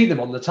can see them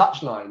on the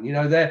touchline,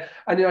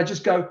 and I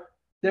just go,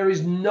 there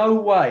is no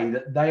way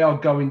that they are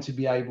going to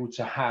be able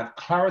to have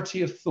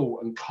clarity of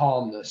thought and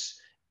calmness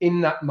in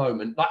that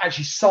moment. Like,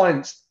 actually,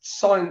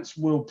 science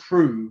will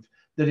prove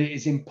that it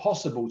is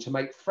impossible to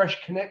make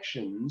fresh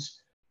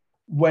connections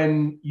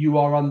when you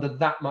are under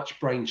that much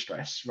brain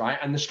stress, right?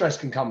 And the stress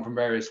can come from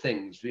various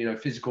things,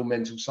 physical,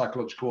 mental,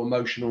 psychological,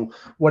 emotional,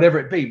 whatever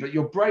it be. But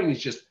your brain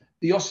is just,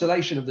 the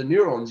oscillation of the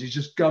neurons is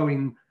just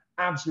going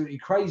absolutely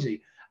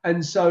crazy.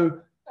 And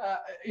so,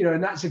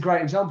 and that's a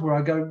great example where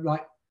I go,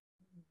 like,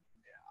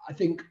 I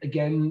think,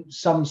 again,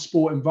 some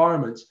sport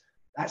environments,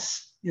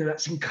 that's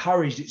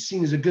encouraged. It's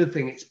seen as a good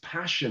thing. It's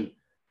passion.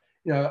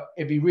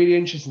 It'd be really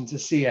interesting to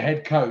see a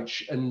head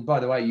coach. And by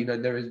the way,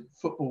 there is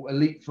football,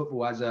 elite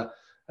football as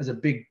a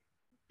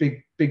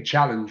big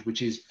challenge,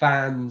 which is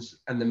fans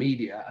and the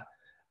media,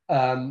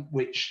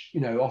 which,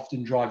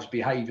 often drives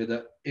behavior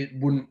that it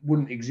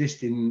wouldn't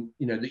exist in,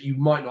 that you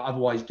might not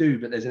otherwise do,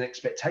 but there's an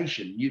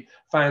expectation.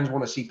 Fans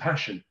want to see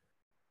passion.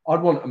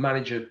 I'd want a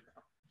manager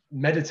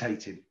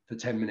meditating for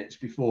 10 minutes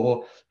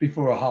before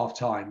a half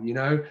time,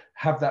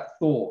 have that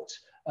thought,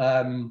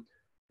 so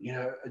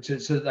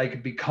that they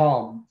could be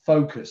calm,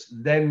 focused,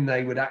 then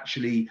they would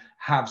actually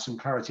have some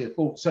clarity of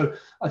thought. So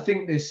I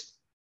think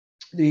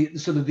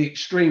the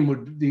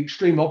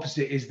extreme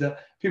opposite is that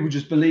people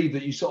just believe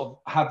that you sort of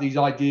have these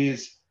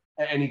ideas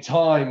at any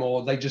time,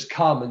 or they just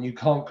come and you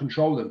can't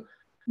control them.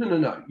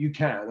 No, you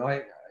can.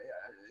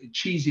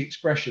 Cheesy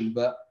expression,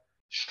 but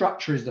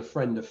structure is the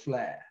friend of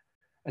flair.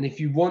 And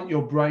if you want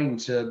your brain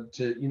to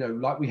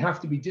we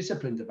have to be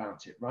disciplined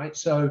about it, right?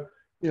 So,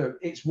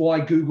 it's why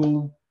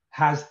Google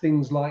has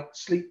things like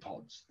sleep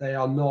pods. They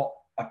are not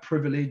a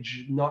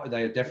privilege,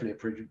 they are definitely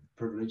a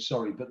privilege,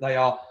 sorry, but they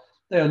are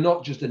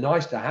not just a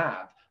nice to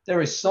have. There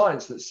is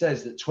science that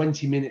says that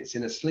 20 minutes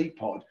in a sleep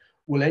pod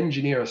will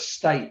engineer a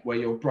state where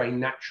your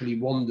brain naturally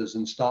wanders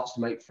and starts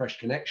to make fresh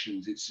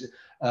connections.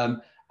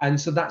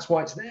 And so that's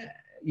why it's there.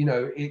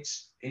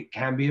 It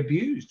can be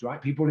abused,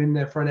 right? People in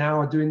there for an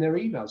hour doing their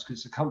emails because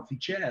it's a comfy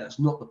chair. That's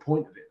not the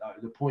point of it,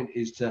 though. The point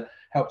is to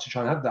help to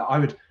try and have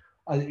that.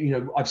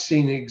 I've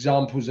seen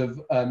examples of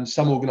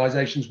some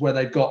organizations where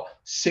they've got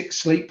 6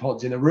 sleep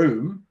pods in a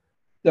room.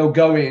 They'll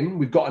go in,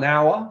 we've got an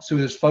hour, so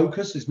there's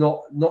focus. It's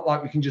not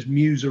like we can just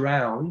muse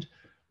around.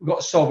 We've got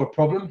to solve a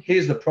problem.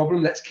 Here's the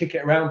problem. Let's kick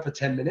it around for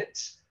 10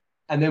 minutes.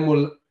 And then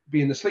we'll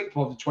be in the sleep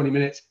pod for 20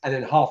 minutes and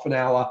then half an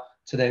hour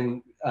to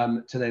then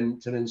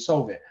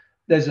solve it.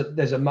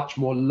 There's a much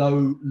more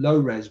low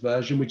res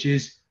version, which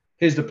is,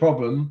 here's the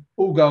problem,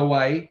 all go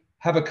away,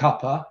 have a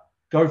cuppa,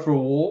 go for a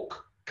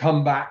walk,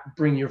 come back,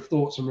 bring your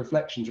thoughts and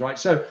reflections, right?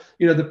 So,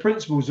 the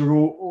principles are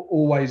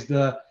always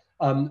the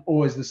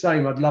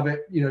same. I'd love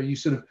it.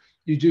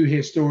 You do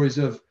hear stories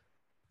of,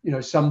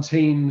 some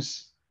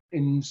teams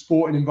in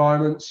sporting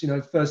environments,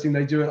 first thing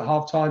they do at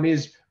halftime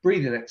is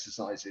breathing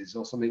exercises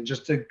or something,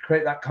 just to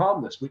create that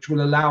calmness, which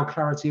will allow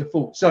clarity of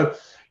thought. So,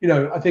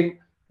 I think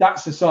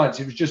that's the science.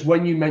 It was just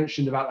when you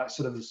mentioned about that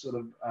sort of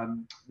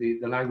the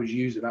language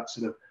you use about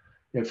sort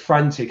of,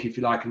 frantic, if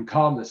you like, and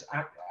calmness.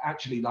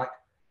 Actually, like,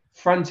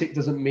 frantic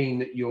doesn't mean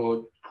that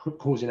you're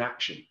causing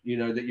action,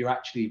 that you're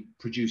actually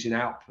producing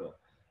output.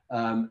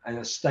 And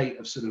a state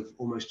of sort of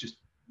almost just,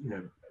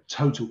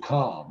 total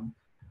calm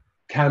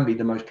can be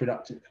the most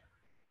productive.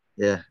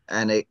 Yeah,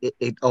 and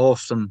it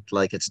often,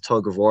 like, it's a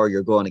tug of war.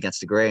 You're going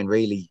against the grain,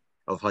 really,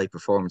 of high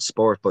performance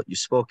sport. But you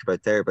spoke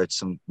about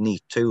some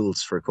neat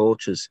tools for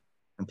coaches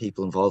and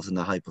people involved in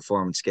the high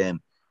performance game,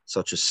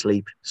 such as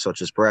sleep,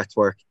 such as breath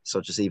work,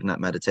 such as even that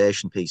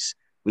meditation piece.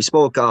 We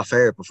spoke off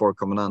air before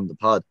coming on the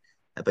pod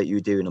about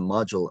you doing a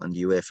module on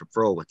UEFA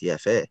Pro with the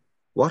FA.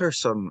 What are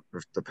some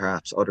of the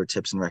perhaps other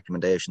tips and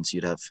recommendations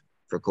you'd have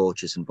for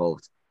coaches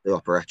involved in the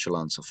upper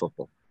echelons of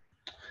football?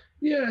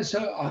 Yeah,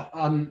 so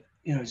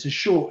it's a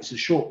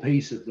short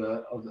piece of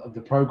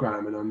the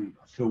program, and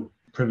I feel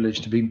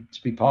privileged to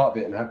be part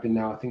of it, and have been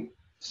now, I think,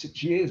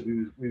 6 years.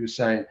 We were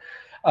saying,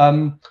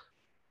 and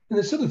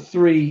there's sort of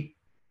three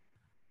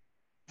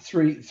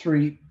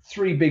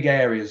big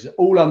areas,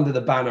 all under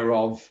the banner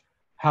of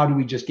how do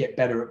we just get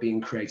better at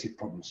being creative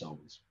problem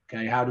solvers.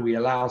 Okay, how do we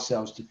allow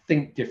ourselves to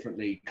think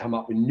differently, come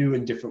up with new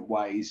and different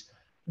ways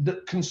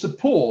that can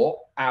support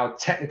our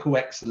technical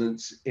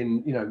excellence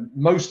in,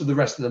 most of the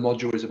rest of the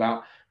module is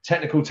about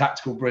technical,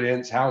 tactical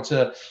brilliance, how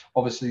to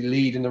obviously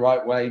lead in the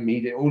right way,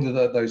 media, all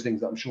of those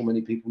things that I'm sure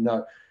many people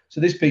know. So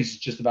this piece is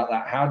just about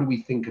that. How do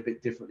we think a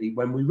bit differently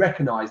when we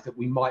recognize that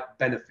we might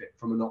benefit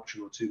from an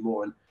option or two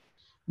more? And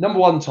number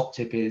one top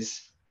tip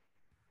is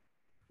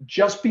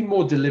just be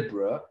more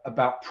deliberate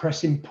about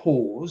pressing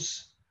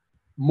pause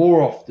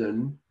more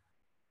often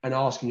and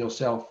asking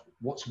yourself,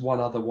 what's one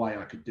other way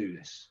I could do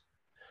this?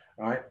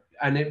 Right.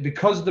 And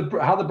because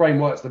how the brain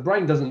works, the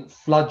brain doesn't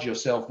flood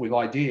yourself with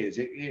ideas.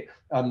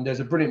 There's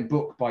a brilliant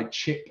book by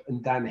Chip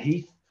and Dan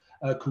Heath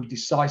called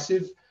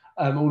Decisive.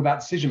 all about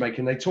decision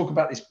making. They talk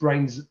about this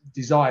brain's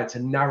desire to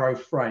narrow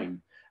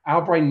frame.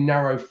 Our brain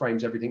narrow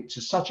frames everything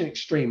to such an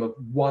extreme of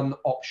one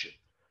option.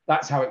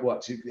 That's how it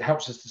works. It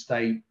helps us to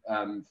stay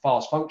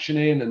fast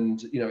functioning,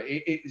 and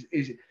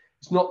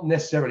it's not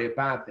necessarily a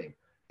bad thing,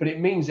 but it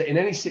means that in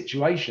any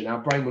situation, our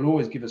brain will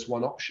always give us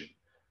one option,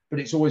 but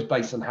it's always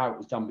based on how it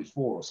was done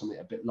before or something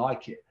a bit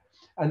like it.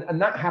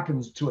 And that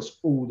happens to us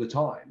all the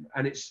time.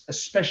 And it's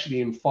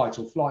especially in fight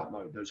or flight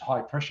mode, those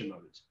high pressure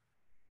modes.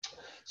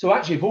 So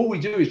actually, if all we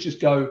do is just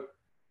go,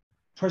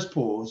 press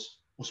pause,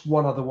 what's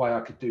one other way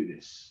I could do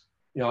this?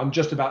 I'm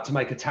just about to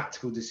make a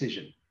tactical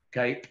decision.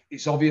 Okay,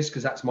 it's obvious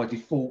because that's my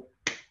default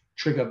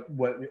trigger,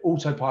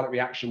 autopilot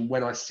reaction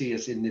when I see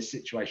us in this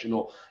situation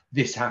or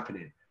this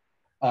happening.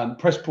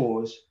 Press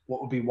pause,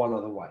 what would be one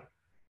other way?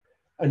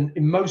 And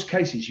in most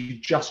cases, you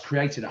just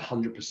created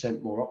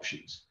 100% more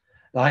options.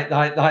 Like,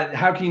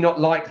 how can you not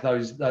like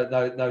those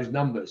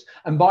numbers?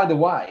 And by the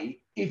way,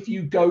 if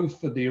you go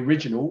for the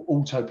original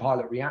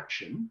autopilot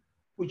reaction,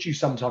 which you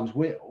sometimes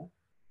will,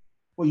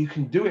 well, you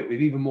can do it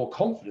with even more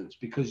confidence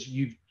because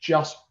you've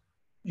just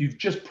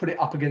put it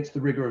up against the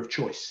rigor of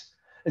choice.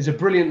 There's a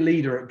brilliant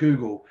leader at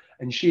Google,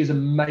 and she is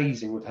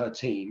amazing with her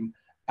team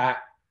at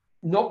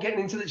not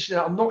getting into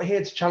the. I'm not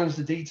here to challenge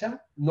the detail,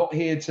 not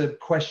here to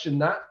question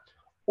that.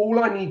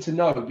 All I need to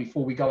know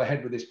before we go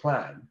ahead with this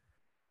plan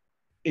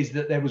is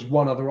that there was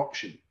one other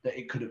option that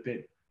it could have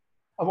been.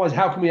 Otherwise,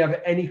 how can we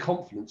have any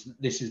confidence that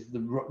this is the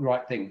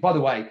right thing? By the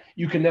way,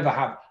 you can never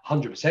have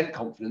 100%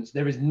 confidence.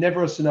 There is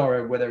never a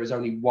scenario where there is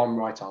only one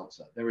right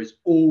answer. There is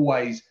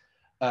always,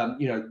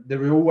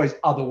 there are always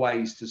other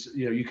ways to,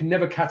 you can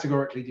never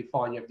categorically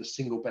define you have the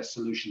single best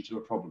solution to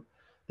a problem.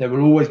 There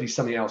will always be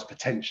something else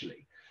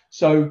potentially.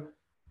 So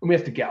we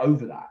have to get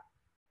over that.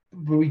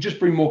 But we just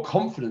bring more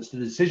confidence to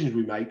the decisions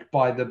we make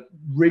by the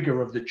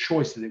rigor of the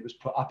choice that it was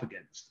put up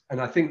against.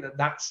 And I think that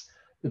that's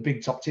the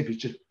big top tip, is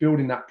just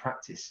building that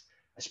practice,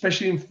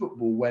 especially in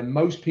football, where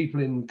most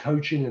people in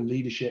coaching and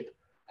leadership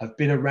have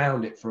been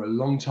around it for a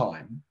long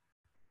time.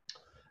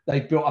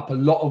 They've built up a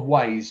lot of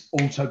ways,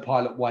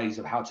 autopilot ways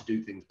of how to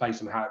do things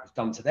based on how it was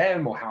done to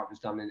them or how it was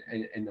done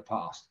in the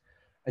past.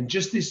 And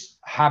just this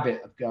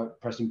habit of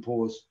pressing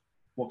pause,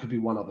 what could be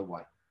one other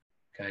way?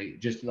 Okay,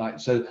 just like,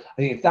 so I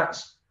think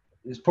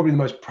it's probably the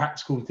most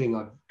practical thing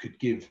I could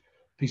give,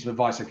 piece of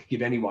advice I could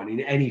give anyone in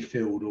any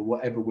field or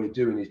whatever we're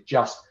doing, is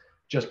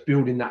just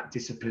building that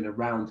discipline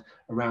around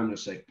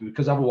yourself,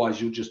 because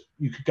otherwise you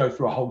could go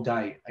through a whole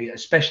day,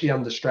 especially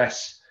under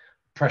stress,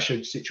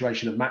 pressured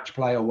situation of match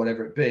play or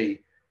whatever it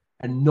be,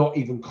 and not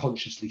even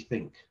consciously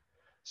think.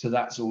 So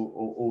that's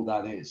all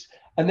that is.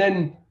 And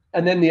then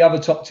the other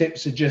top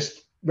tips are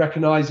just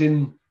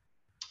recognizing,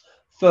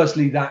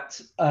 firstly,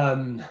 that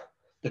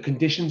the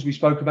conditions we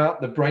spoke about,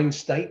 the brain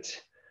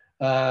state,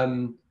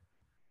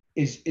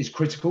 is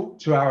critical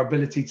to our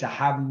ability to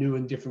have new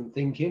and different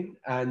thinking.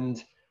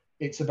 And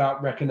it's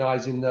about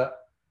recognizing that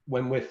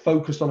when we're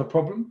focused on a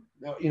problem,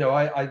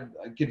 I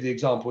give the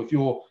example, if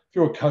you're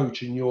a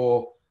coach and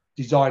you're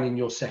designing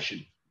your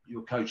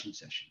coaching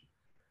session,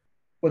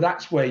 well,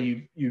 that's where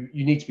you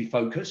need to be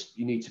focused.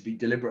 You need to be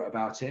deliberate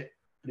about it,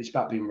 but it's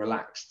about being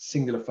relaxed,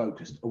 singular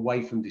focused,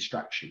 away from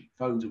distraction,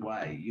 phones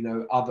away,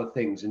 other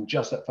things, and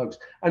just that focus,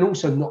 and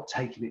also not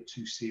taking it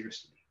too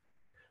seriously.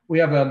 We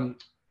have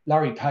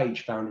Larry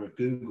Page, founder of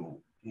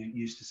Google, who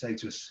used to say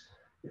to us,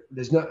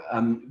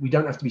 we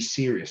don't have to be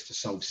serious to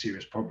solve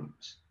serious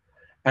problems.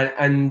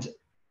 And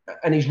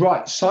he's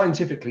right.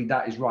 Scientifically,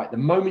 that is right. The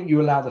moment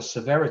you allow the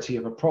severity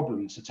of a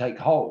problem to take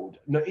hold,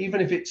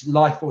 even if it's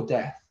life or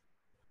death,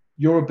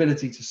 your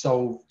ability to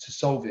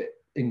solve it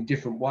in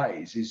different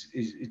ways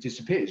it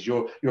disappears.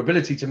 Your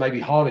ability to maybe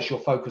harness your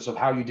focus of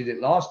how you did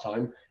it last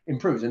time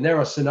improves. And there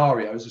are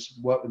scenarios, as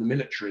work with the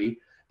military,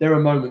 there are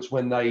moments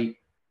when they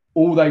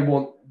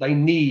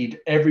need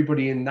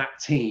everybody in that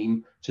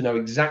team to know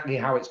exactly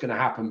how it's going to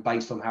happen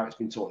based on how it's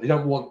been taught. They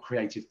don't want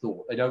creative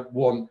thought. They don't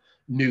want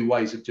new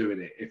ways of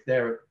doing it. If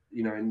they're,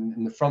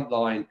 in the front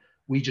line,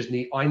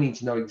 I need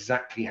to know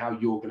exactly how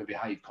you're going to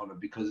behave, Connor,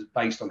 because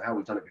based on how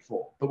we've done it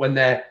before. But when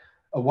they're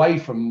away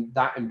from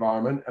that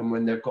environment and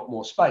when they've got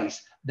more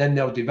space, then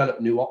they'll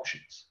develop new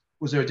options.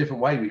 Was there a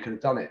different way we could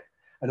have done it?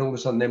 And all of a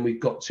sudden, then we've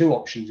got two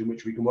options in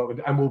which we can work with,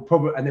 and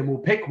we'll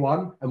pick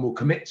one and we'll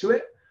commit to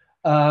it.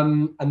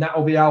 And that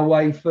will be our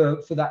way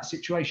for that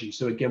situation.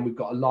 So again, we've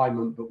got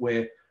alignment, but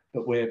we're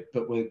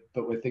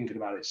thinking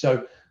about it.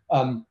 So,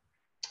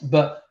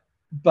 but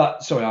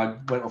sorry, I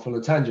went off on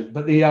a tangent.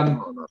 But we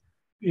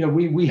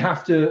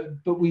have to,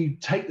 but we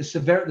take the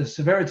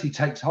severity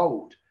takes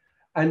hold.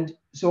 And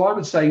so I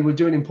would say we're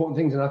doing important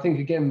things. And I think,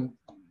 again,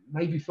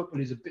 maybe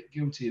football is a bit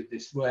guilty of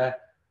this, where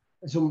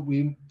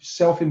we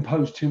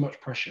self-impose too much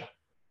pressure.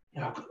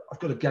 I've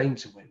got a game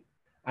to win.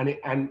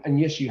 And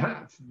yes, you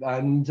have.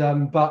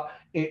 But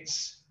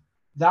it's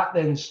that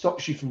then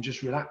stops you from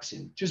just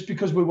relaxing. Just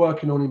because we're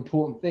working on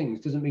important things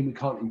doesn't mean we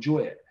can't enjoy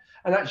it.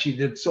 And actually,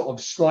 the sort of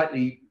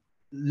slightly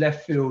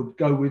left field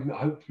go with me,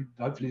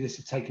 hopefully this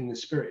is taking the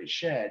spirit is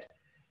shared.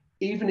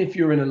 Even if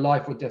you're in a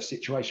life or death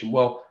situation,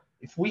 well,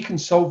 if we can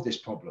solve this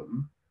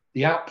problem,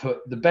 the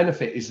output, the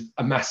benefit is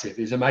massive,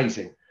 is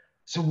amazing.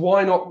 So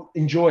why not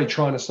enjoy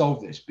trying to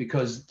solve this?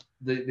 Because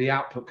the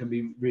output can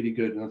be really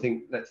good. And I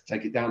think let's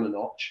take it down a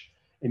notch.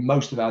 In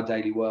most of our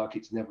daily work,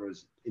 it's never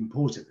as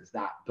important as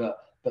that, but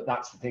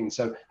that's the thing.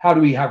 So how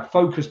do we have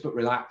focus but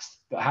relaxed?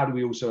 But how do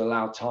we also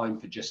allow time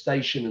for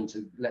gestation and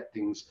to let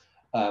things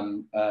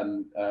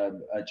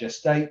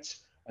gestate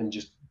and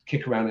just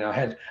kick around in our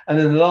head? And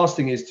then the last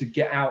thing is to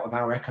get out of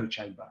our echo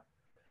chamber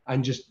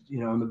and just,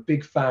 I'm a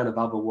big fan of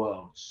other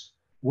worlds.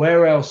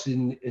 Where else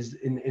in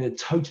a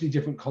totally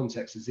different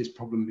context has this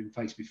problem been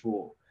faced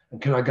before?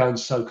 And can I go and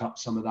soak up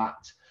some of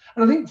that?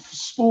 And I think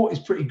sport is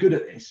pretty good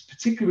at this,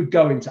 particularly with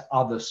going to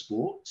other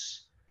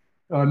sports.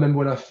 I remember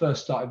when I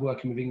first started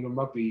working with England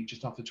Rugby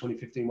just after the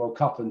 2015 World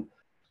Cup, and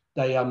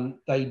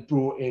they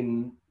brought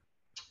in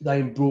the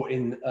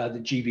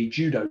GB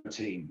Judo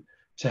team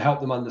to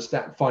help them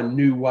find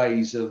new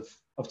ways of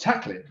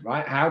tackling,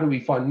 right? How do we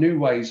find new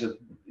ways of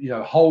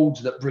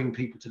holds that bring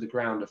people to the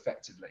ground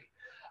effectively?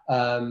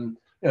 And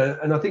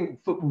I think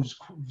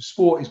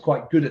sport is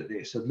quite good at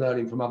this, of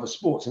learning from other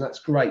sports, and that's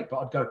great. But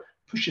I'd go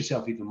push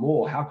yourself even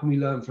more. How can we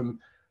learn from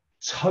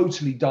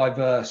totally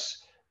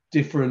diverse,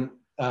 different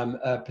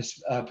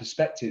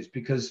perspectives?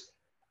 Because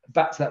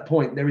back to that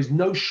point, there is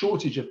no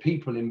shortage of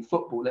people in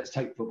football. Let's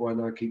take football,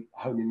 and I keep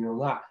honing in on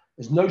that.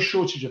 There's no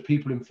shortage of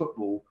people in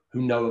football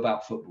who know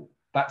about football.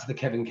 Back to the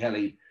Kevin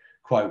Kelly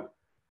quote.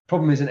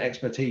 Problem isn't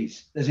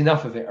expertise. There's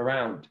enough of it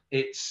around.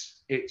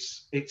 It's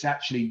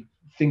actually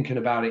thinking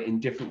about it in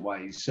different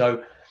ways.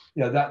 So,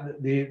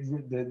 that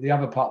the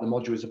other part of the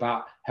module is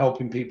about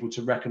helping people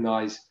to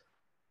recognize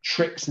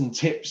tricks and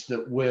tips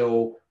that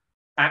will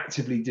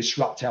actively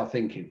disrupt our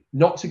thinking,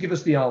 not to give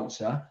us the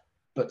answer,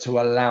 but to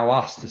allow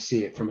us to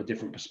see it from a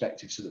different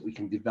perspective so that we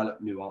can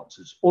develop new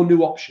answers or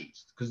new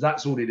options, because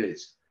that's all it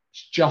is.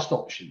 It's just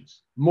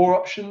options. More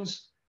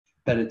options,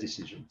 better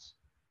decisions.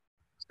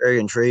 It's very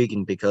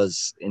intriguing,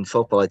 because in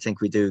football, I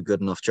think we do a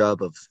good enough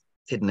job of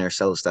kidding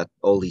ourselves that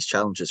all these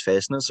challenges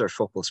facing us are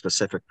football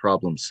specific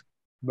problems.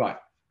 Right.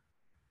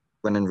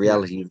 When in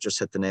reality, you've just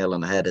hit the nail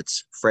on the head.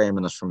 It's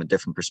framing us from a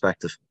different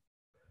perspective.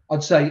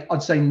 I'd say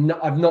no,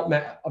 I've not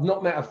met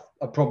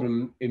a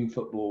problem in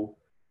football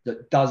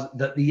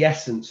that the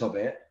essence of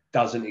it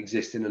doesn't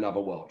exist in another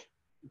world.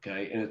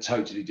 Okay, in a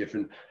totally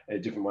different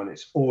one.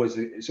 It's always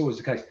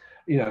the case.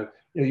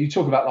 You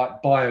talk about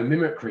like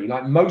biomimicry.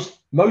 Like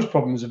most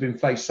problems have been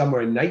faced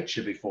somewhere in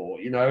nature before.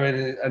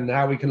 And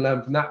how we can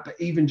learn from that. But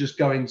even just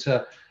going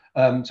to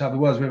other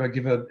worlds. Maybe I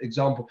give an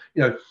example.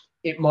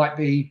 It might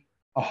be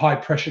a high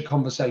pressure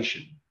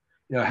conversation.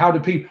 How do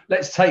people?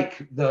 Let's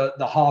take the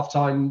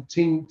halftime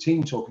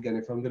team talk again.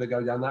 If I'm going to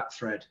go down that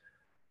thread,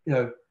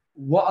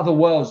 what other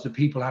worlds do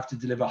people have to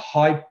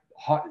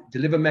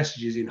deliver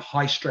messages in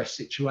high stress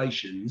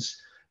situations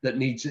that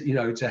need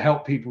to to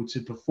help people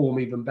to perform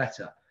even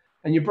better?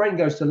 And your brain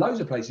goes to loads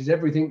of places.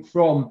 Everything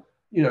from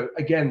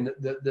again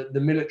the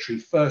military,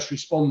 first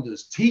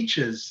responders,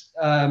 teachers.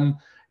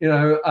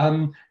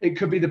 It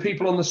could be the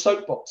people on the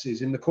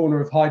soapboxes in the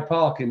corner of Hyde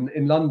Park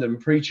in London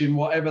preaching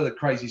whatever the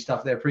crazy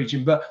stuff they're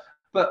preaching. But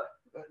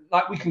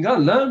like we can go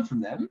and learn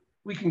from them.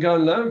 We can go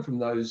and learn from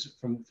those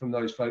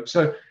folks.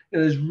 So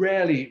there's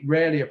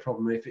rarely a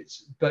problem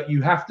but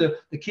you have to.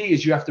 The key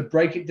is you have to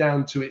break it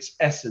down to its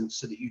essence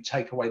so that you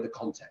take away the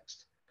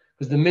context.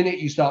 Because the minute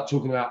you start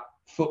talking about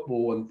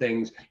football and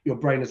things, your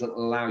brain doesn't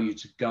allow you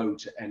to go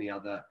to any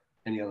other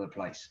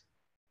place.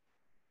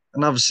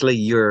 And obviously,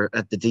 you're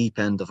at the deep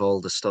end of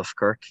all the stuff,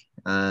 Kirk.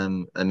 I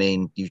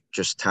mean, you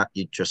just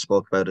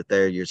spoke about it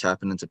there. You're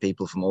tapping into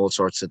people from all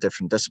sorts of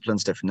different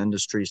disciplines, different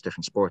industries,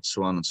 different sports,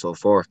 so on and so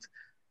forth.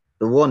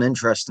 The one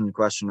interesting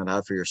question I'd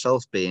have for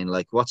yourself being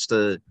like, what's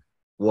the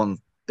one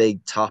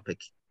big topic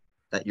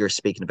that you're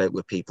speaking about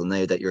with people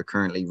now that you're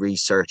currently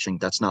researching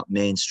that's not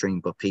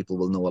mainstream, but people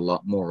will know a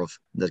lot more of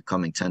in the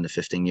coming 10 to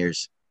 15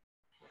 years?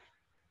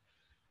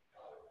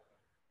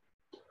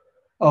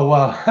 Oh,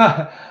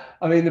 well,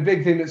 I mean, the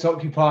big thing that's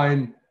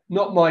occupying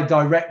not my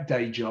direct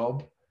day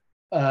job,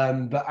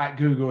 but at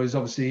Google is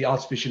obviously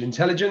artificial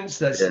intelligence,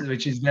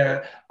 which is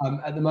there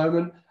at the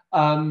moment.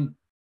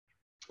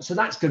 So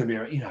that's going to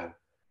be,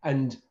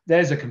 and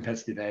there's a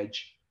competitive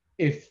edge.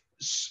 If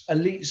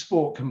elite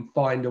sport can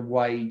find a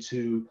way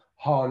to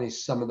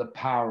harness some of the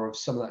power of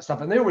some of that stuff,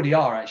 and they already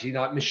are actually,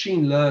 like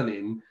machine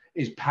learning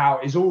is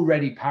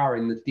already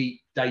powering the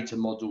deep data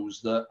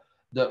models that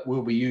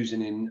we'll be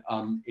using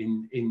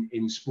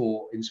in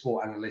sport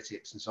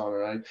analytics and so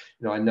on.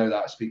 And I know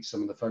that I speak to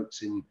some of the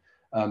folks in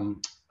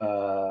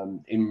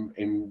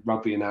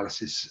rugby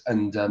analysis,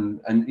 and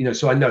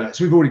so I know that.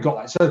 So we've already got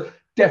that. So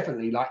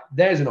definitely, like,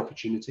 there's an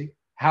opportunity.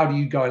 How do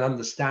you go and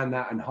understand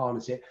that and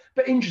harness it?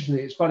 But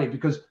interestingly, it's funny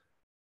because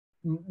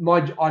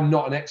I'm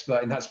not an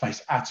expert in that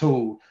space at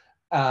all,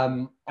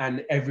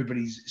 and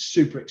everybody's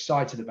super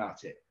excited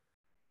about it.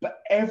 But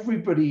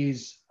everybody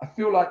is, I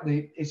feel like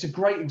it's a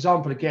great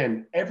example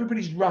again.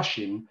 Everybody's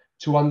rushing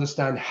to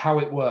understand how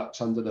it works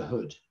under the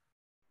hood.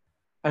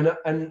 And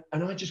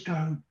I just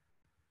go,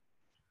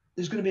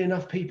 there's going to be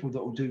enough people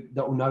that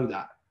will know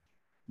that.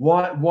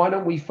 Why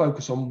don't we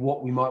focus on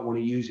what we might want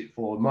to use it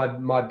for?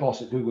 My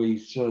boss at Google, he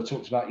sort of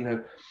talks about,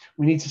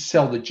 we need to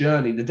sell the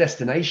journey, the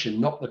destination,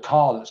 not the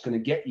car that's going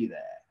to get you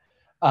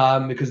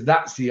there. Because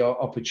that's the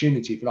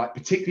opportunity for, like,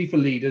 particularly for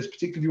leaders,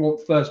 particularly if you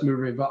want first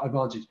mover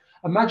advantage.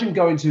 Imagine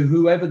going to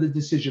whoever the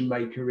decision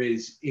maker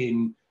is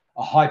in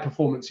a high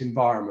performance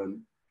environment,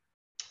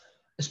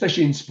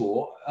 especially in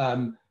sport,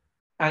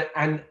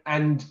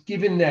 and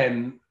giving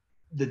them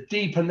the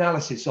deep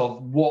analysis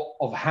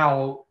of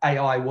how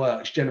AI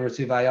works,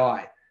 generative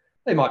AI.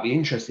 They might be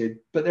interested,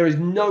 but there is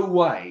no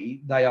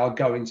way they are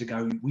going to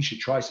go, we should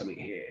try something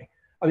here.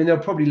 I mean, they'll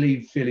probably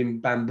leave feeling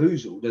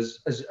bamboozled, as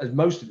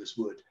most of us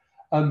would.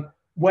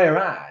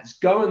 Whereas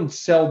go and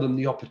sell them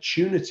the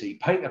opportunity,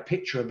 paint a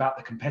picture about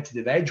the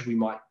competitive edge we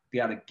might be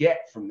able to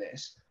get from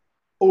this.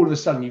 All of a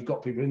sudden, you've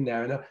got people in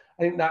there, and I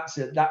think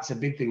that's a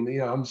big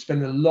thing. I'm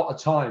spending a lot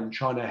of time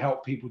trying to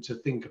help people to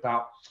think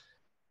about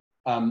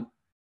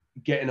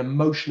getting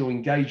emotional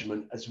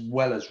engagement as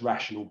well as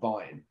rational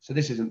buy-in. So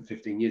this isn't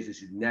 15 years,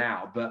 this is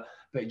now, but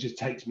it just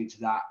takes me to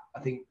that.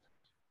 I think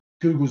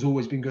Google's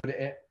always been good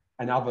at it,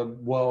 and other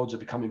worlds are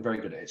becoming very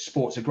good at it.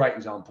 Sport's a great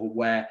example,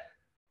 where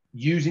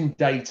using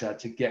data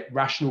to get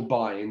rational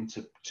buy-in,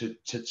 to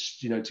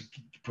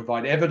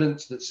provide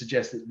evidence that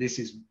suggests that this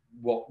is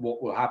what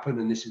will happen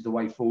and this is the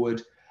way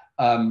forward,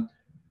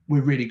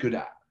 we're really good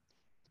at.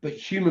 But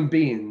human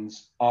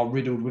beings are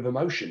riddled with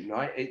emotion,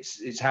 right?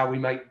 It's how we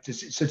make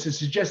decisions. So to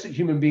suggest that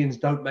human beings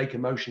don't make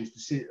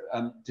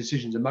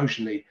decisions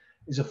emotionally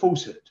is a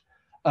falsehood.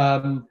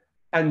 And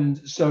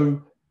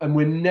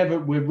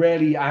we're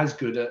rarely as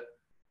good at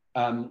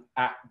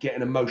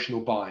getting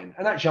emotional buy-in.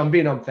 And actually, I'm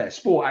being unfair.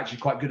 Sport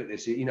actually quite good at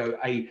this.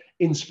 A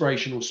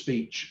inspirational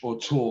speech or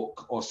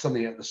talk or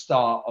something at the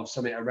start of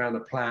something around a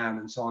plan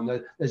and so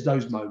on. There's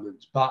those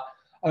moments. But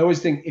I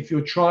always think if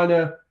you're trying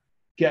to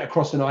get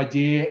across an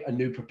idea, a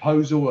new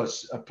proposal,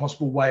 a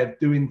possible way of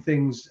doing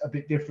things a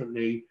bit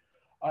differently,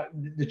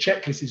 the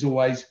checklist is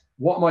always,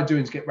 what am I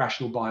doing to get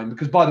rational buy-in?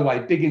 Because, by the way,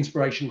 big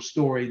inspirational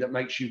story that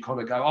makes you kind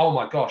of go, oh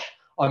my gosh,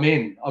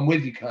 I'm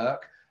with you,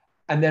 Kirk.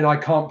 And then I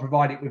can't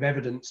provide it with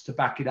evidence to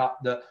back it up,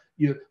 that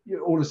you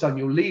all of a sudden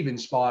you'll leave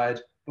inspired,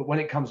 but when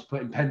it comes to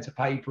putting pen to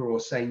paper or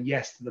saying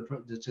yes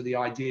to the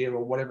idea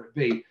or whatever it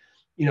be,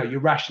 your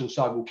rational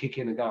side will kick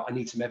in and go, I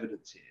need some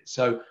evidence here.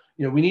 So,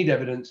 we need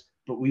evidence,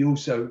 but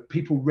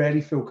people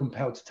rarely feel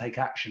compelled to take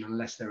action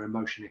unless they're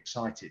emotionally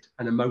excited,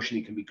 and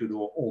emotionally can be good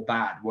or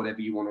bad,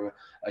 whatever you want to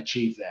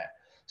achieve there.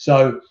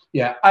 So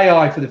yeah,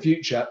 AI for the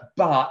future,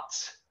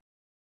 but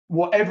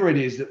whatever it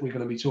is that we're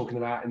going to be talking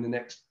about in the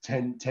next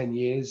 10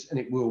 years, and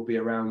it will be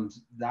around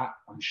that,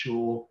 I'm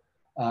sure,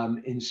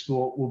 in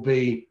sport, will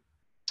be,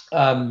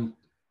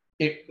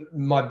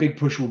 my big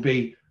push will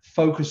be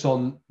focus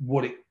on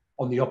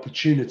the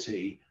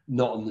opportunity,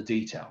 not on the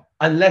detail.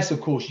 Unless, of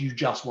course, you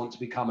just want to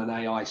become an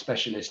AI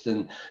specialist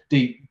and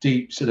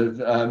deep sort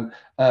of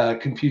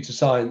computer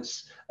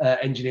science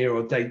engineer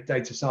or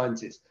data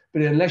scientist.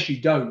 But unless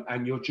you don't,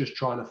 and you're just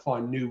trying to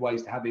find new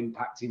ways to have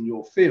impact in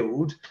your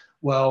field,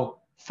 well,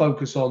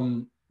 focus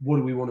on what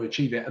do we want to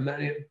achieve it, and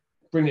then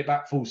bring it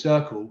back full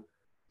circle.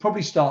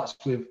 Probably starts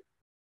with,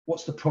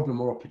 what's the problem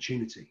or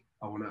opportunity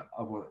I want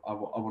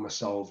to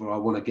solve, or I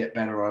want to get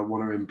better, or I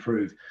want to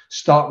improve.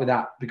 Start with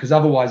that, because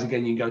otherwise,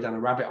 again, you can go down a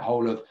rabbit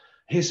hole of,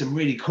 here's some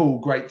really cool,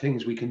 great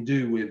things we can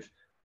do with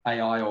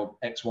AI or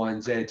X, Y,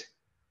 and Z,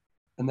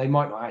 and they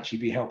might not actually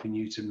be helping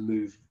you to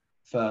move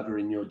further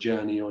in your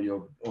journey or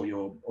your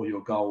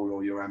goal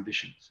or your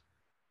ambitions.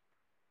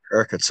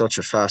 Kirk, it's such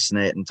a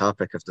fascinating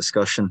topic of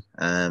discussion.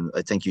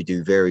 I think you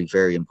do very,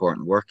 very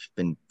important work.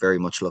 Been very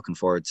much looking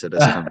forward to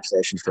this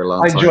conversation for a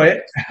long time. I enjoy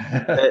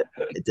it.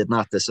 It did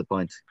not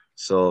disappoint.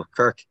 So,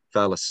 Kirk,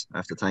 VALLIS, I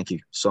have to thank you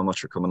so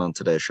much for coming on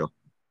today's show.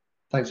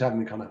 Thanks for having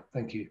me, Connor.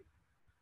 Thank you.